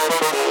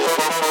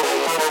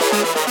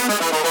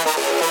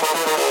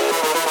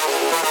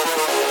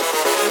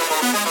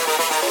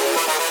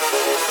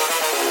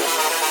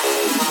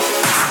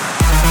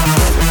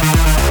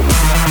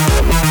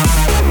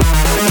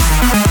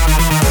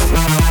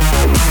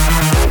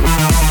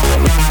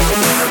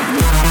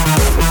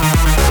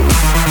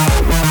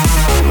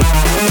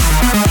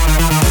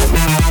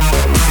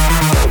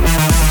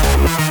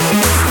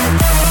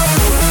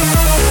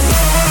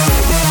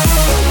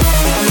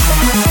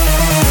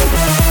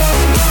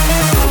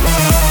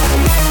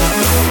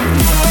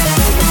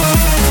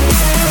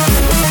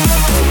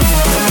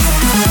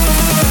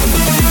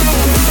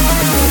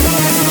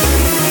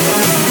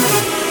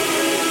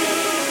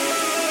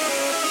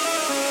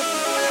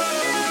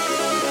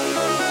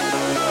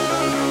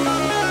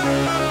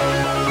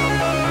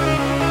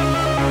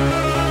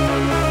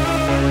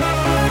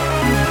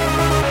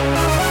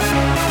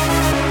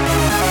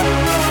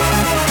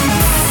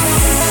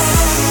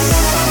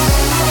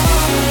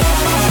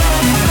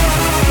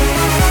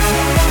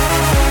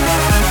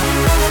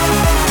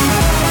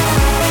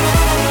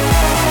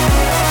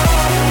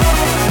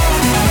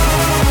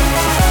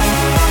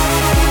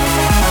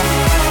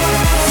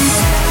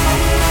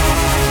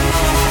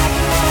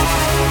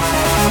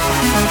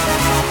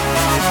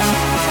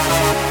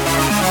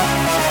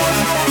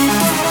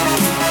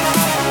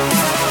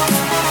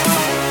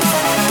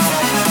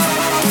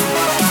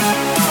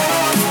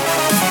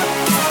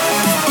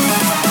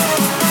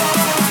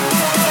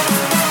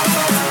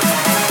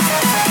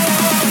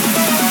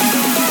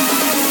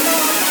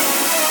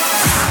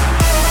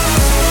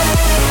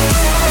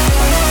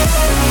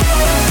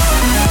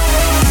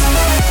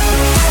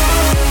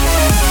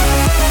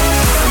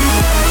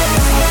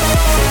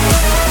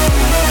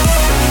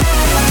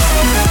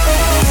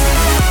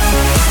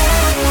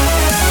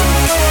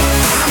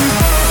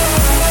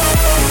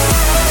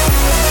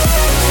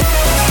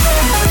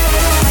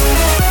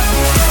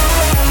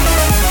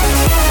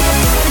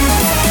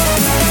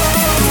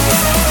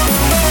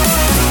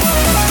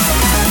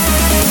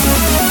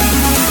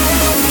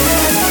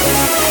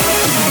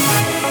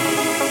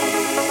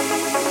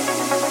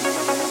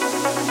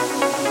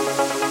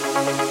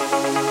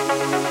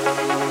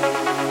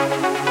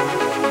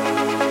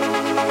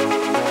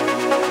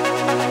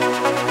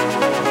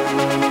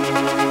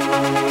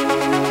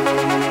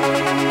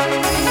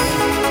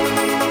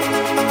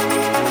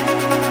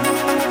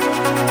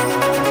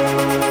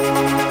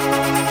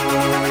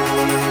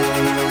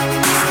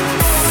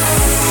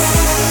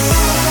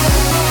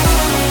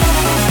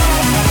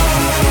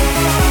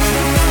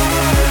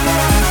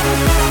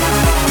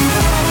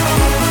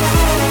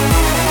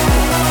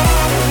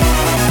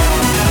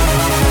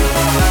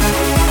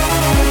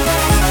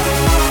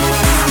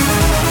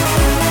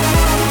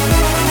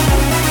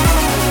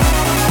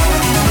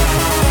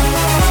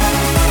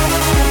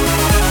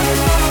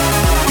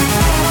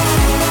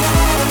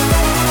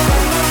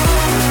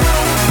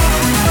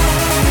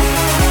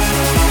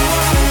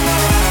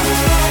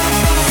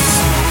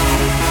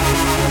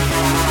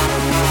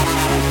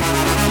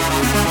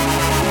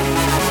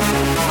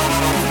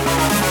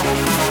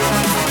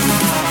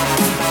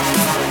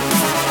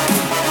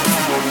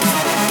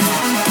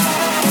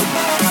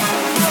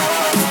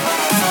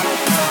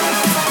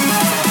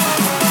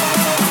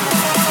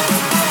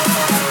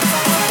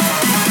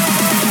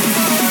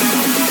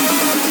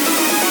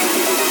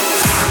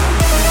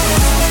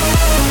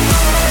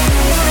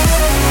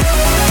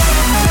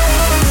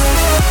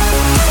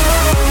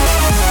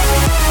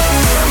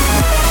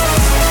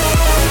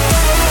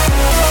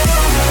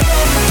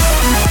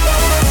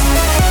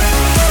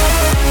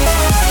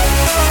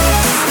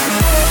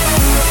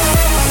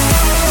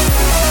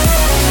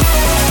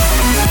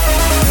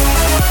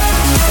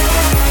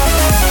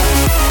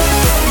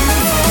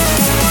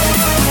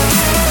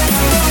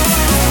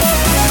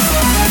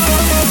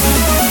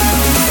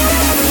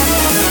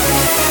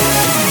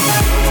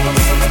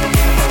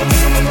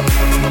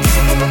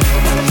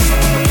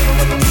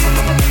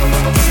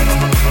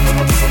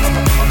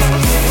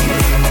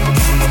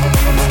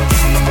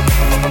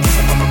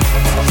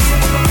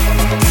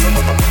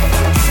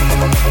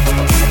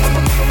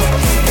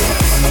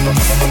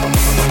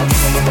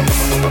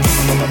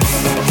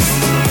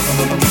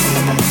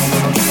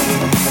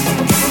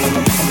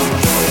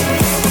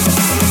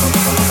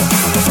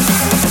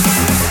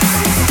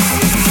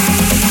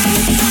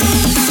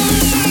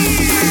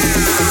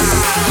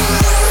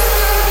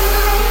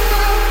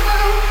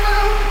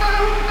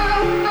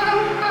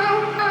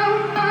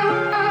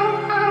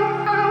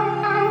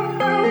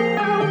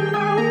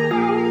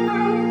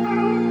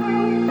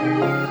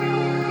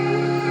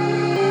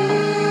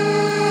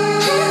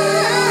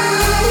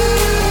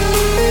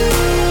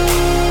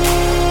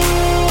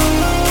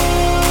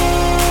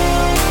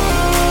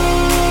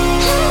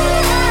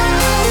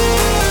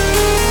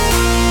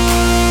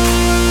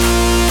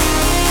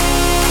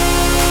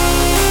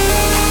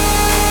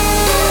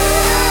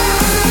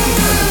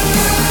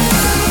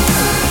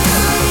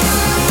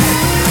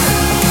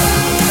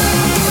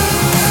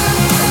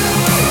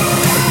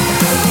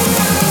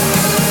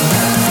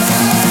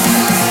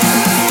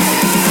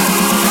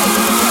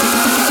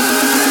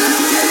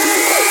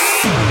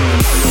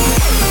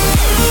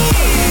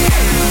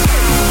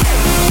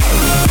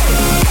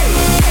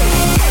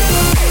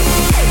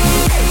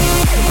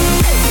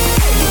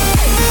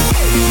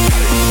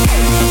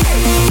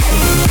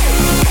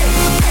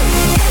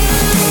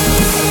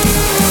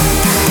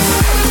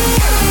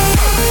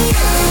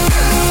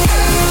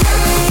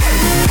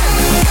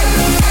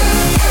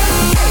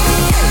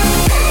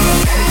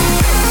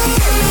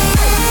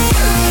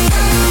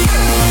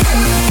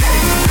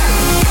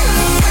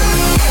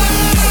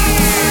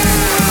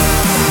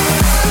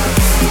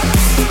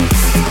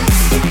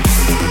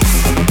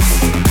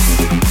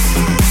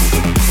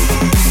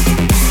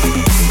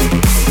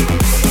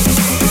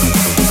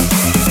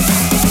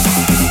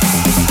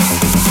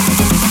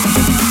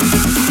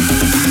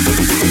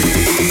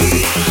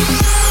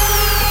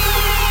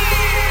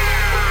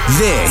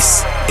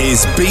 This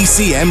is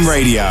BCM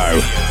Radio.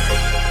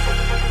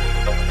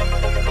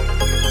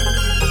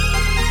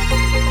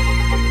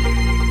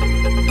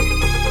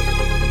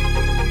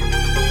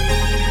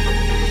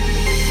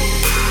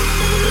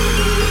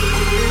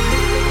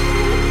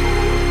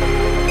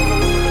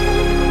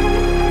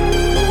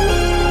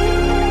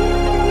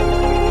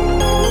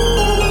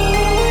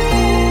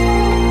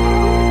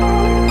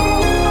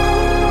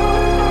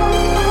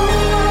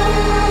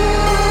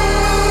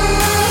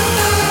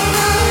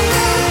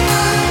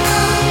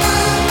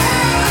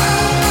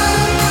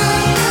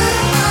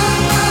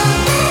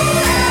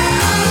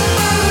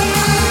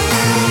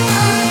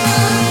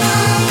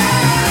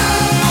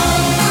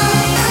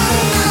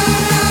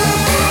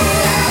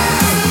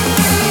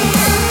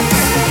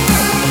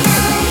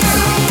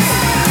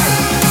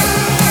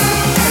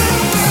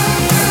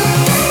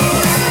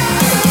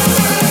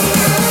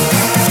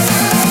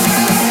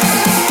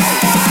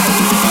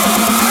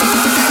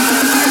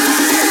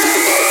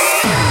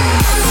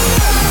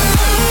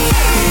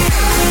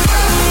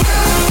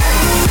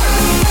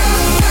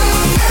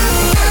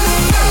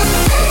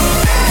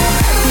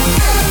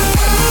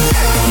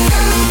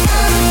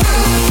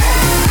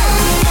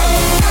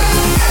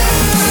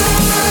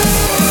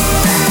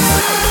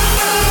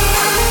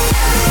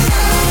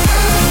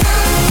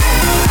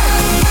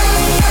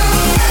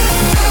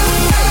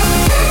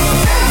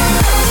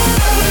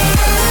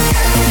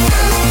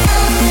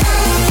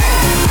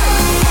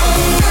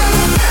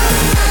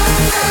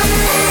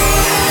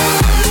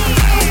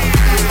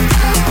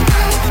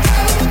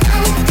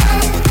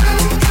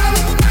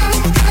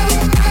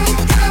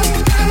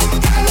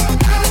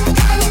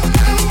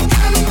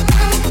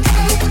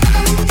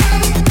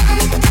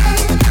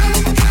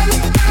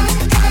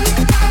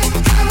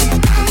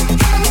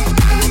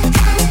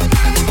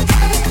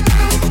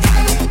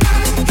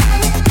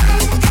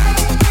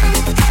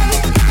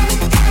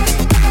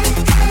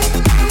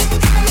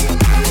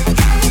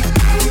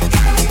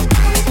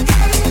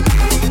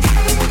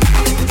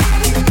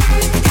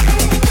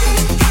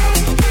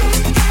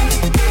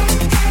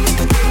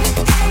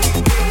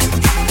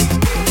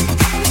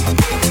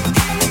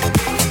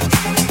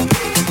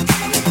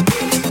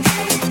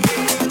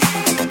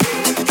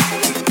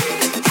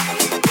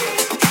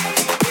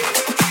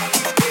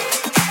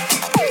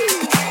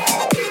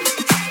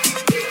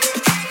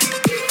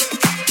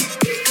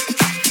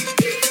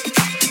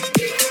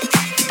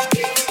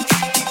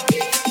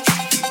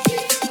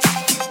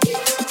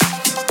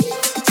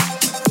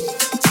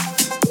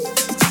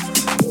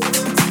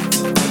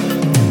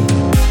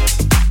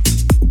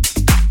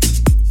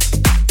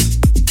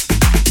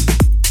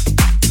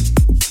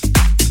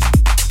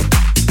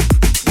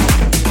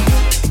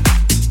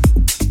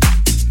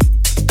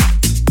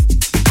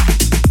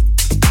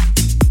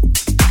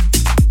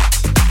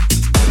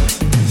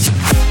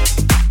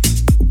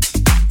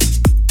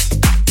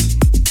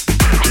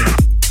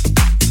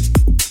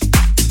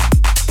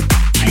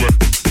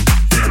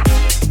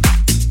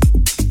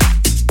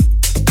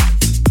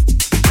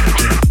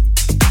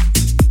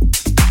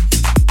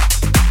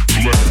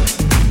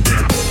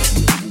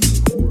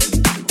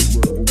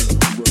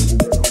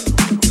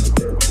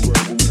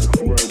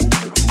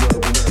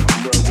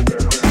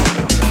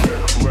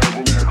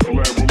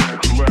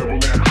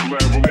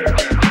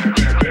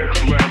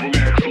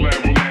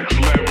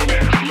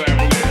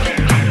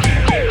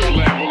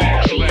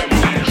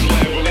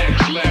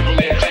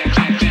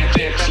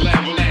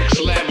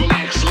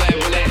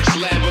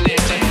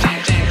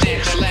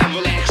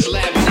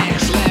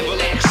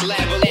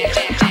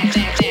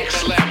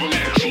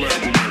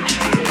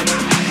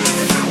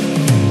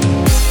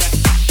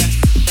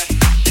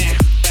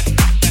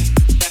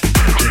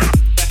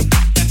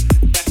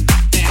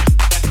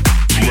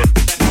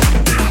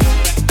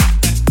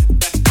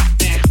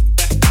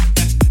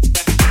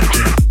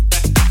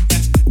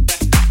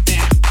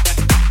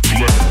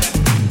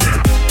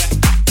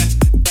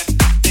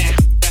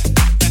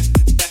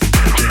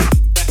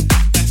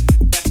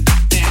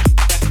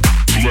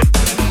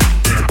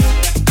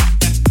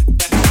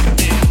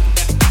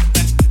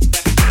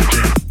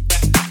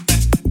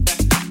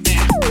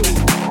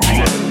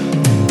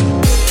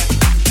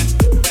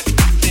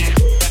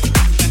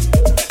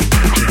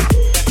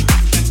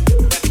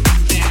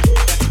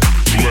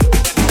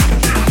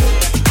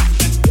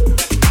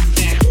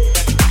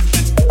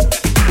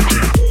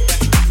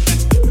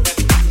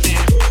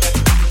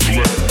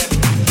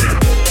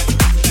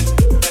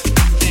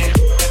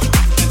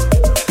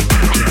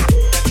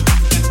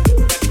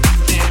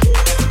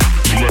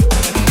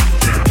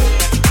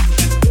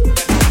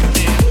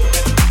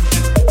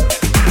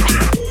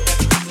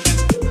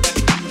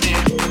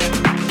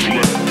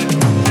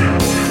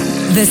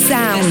 The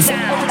sound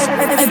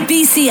of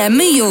BCM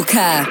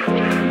Mallorca.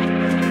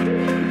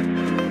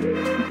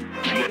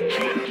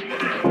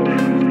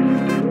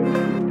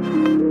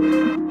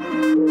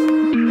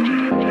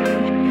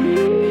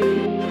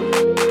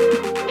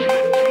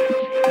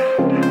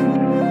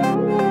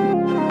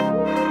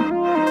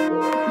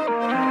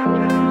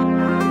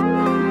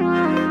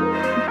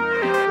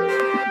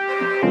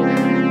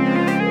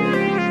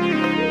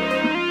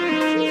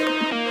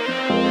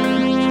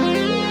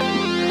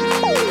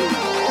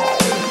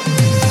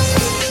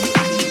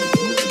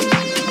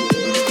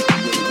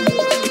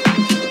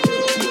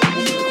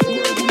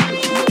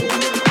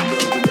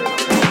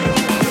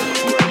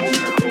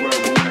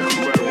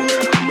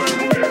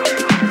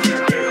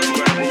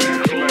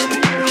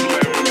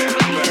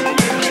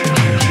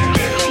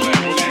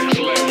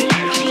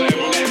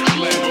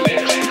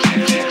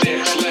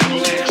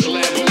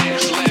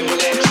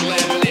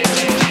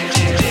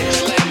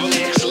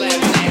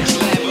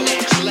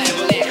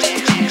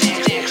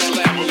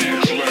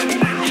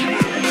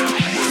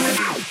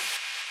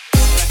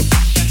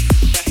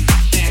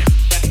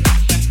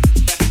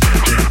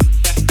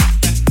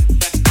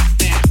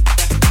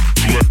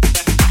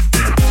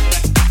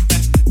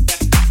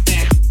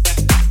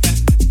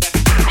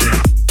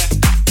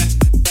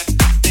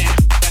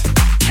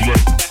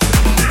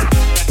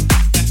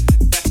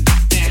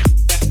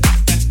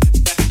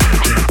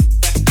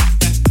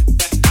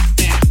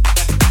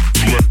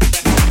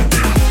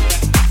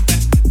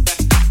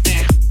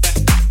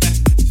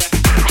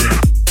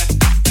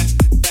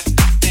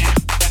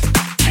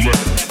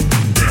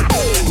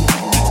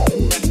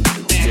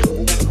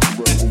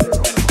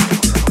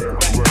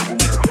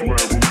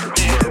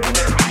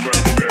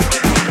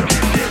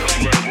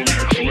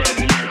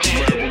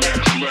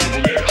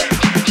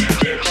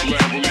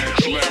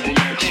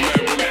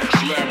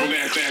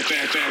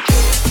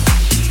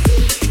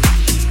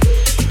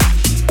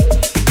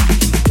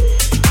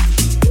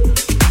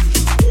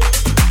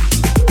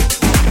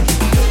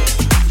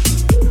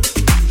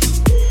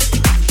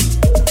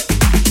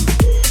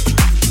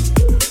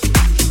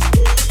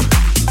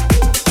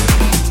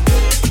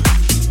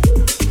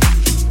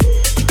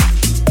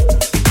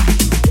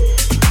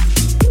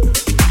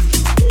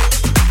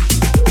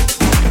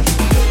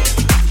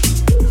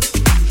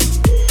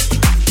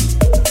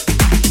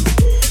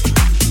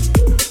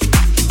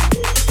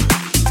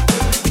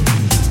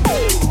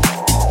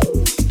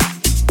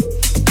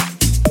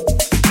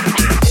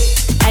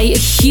 A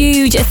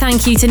huge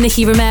thank you to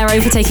Nicky Romero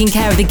for taking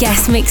care of the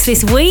guest mix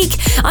this week.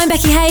 I'm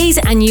Becky Hayes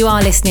and you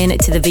are listening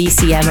to the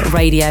BCM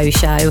Radio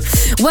Show.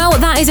 Well,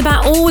 that is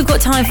about all we've got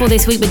time for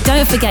this week, but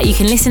don't forget you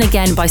can listen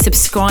again by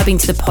subscribing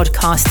to the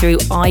podcast through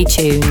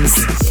iTunes.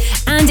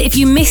 And if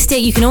you missed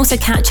it, you can also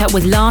catch up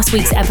with last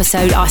week's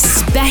episode, our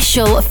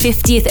special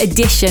 50th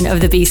edition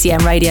of the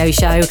BCM Radio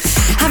Show.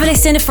 Have a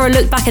listen for a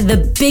look back at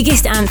the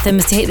biggest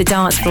anthems to hit the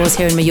dance floors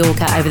here in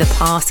Mallorca over the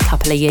past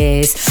couple of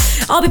years.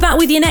 I'll be back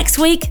with you next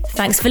week.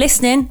 Thanks for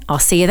listening. I'll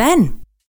see you then.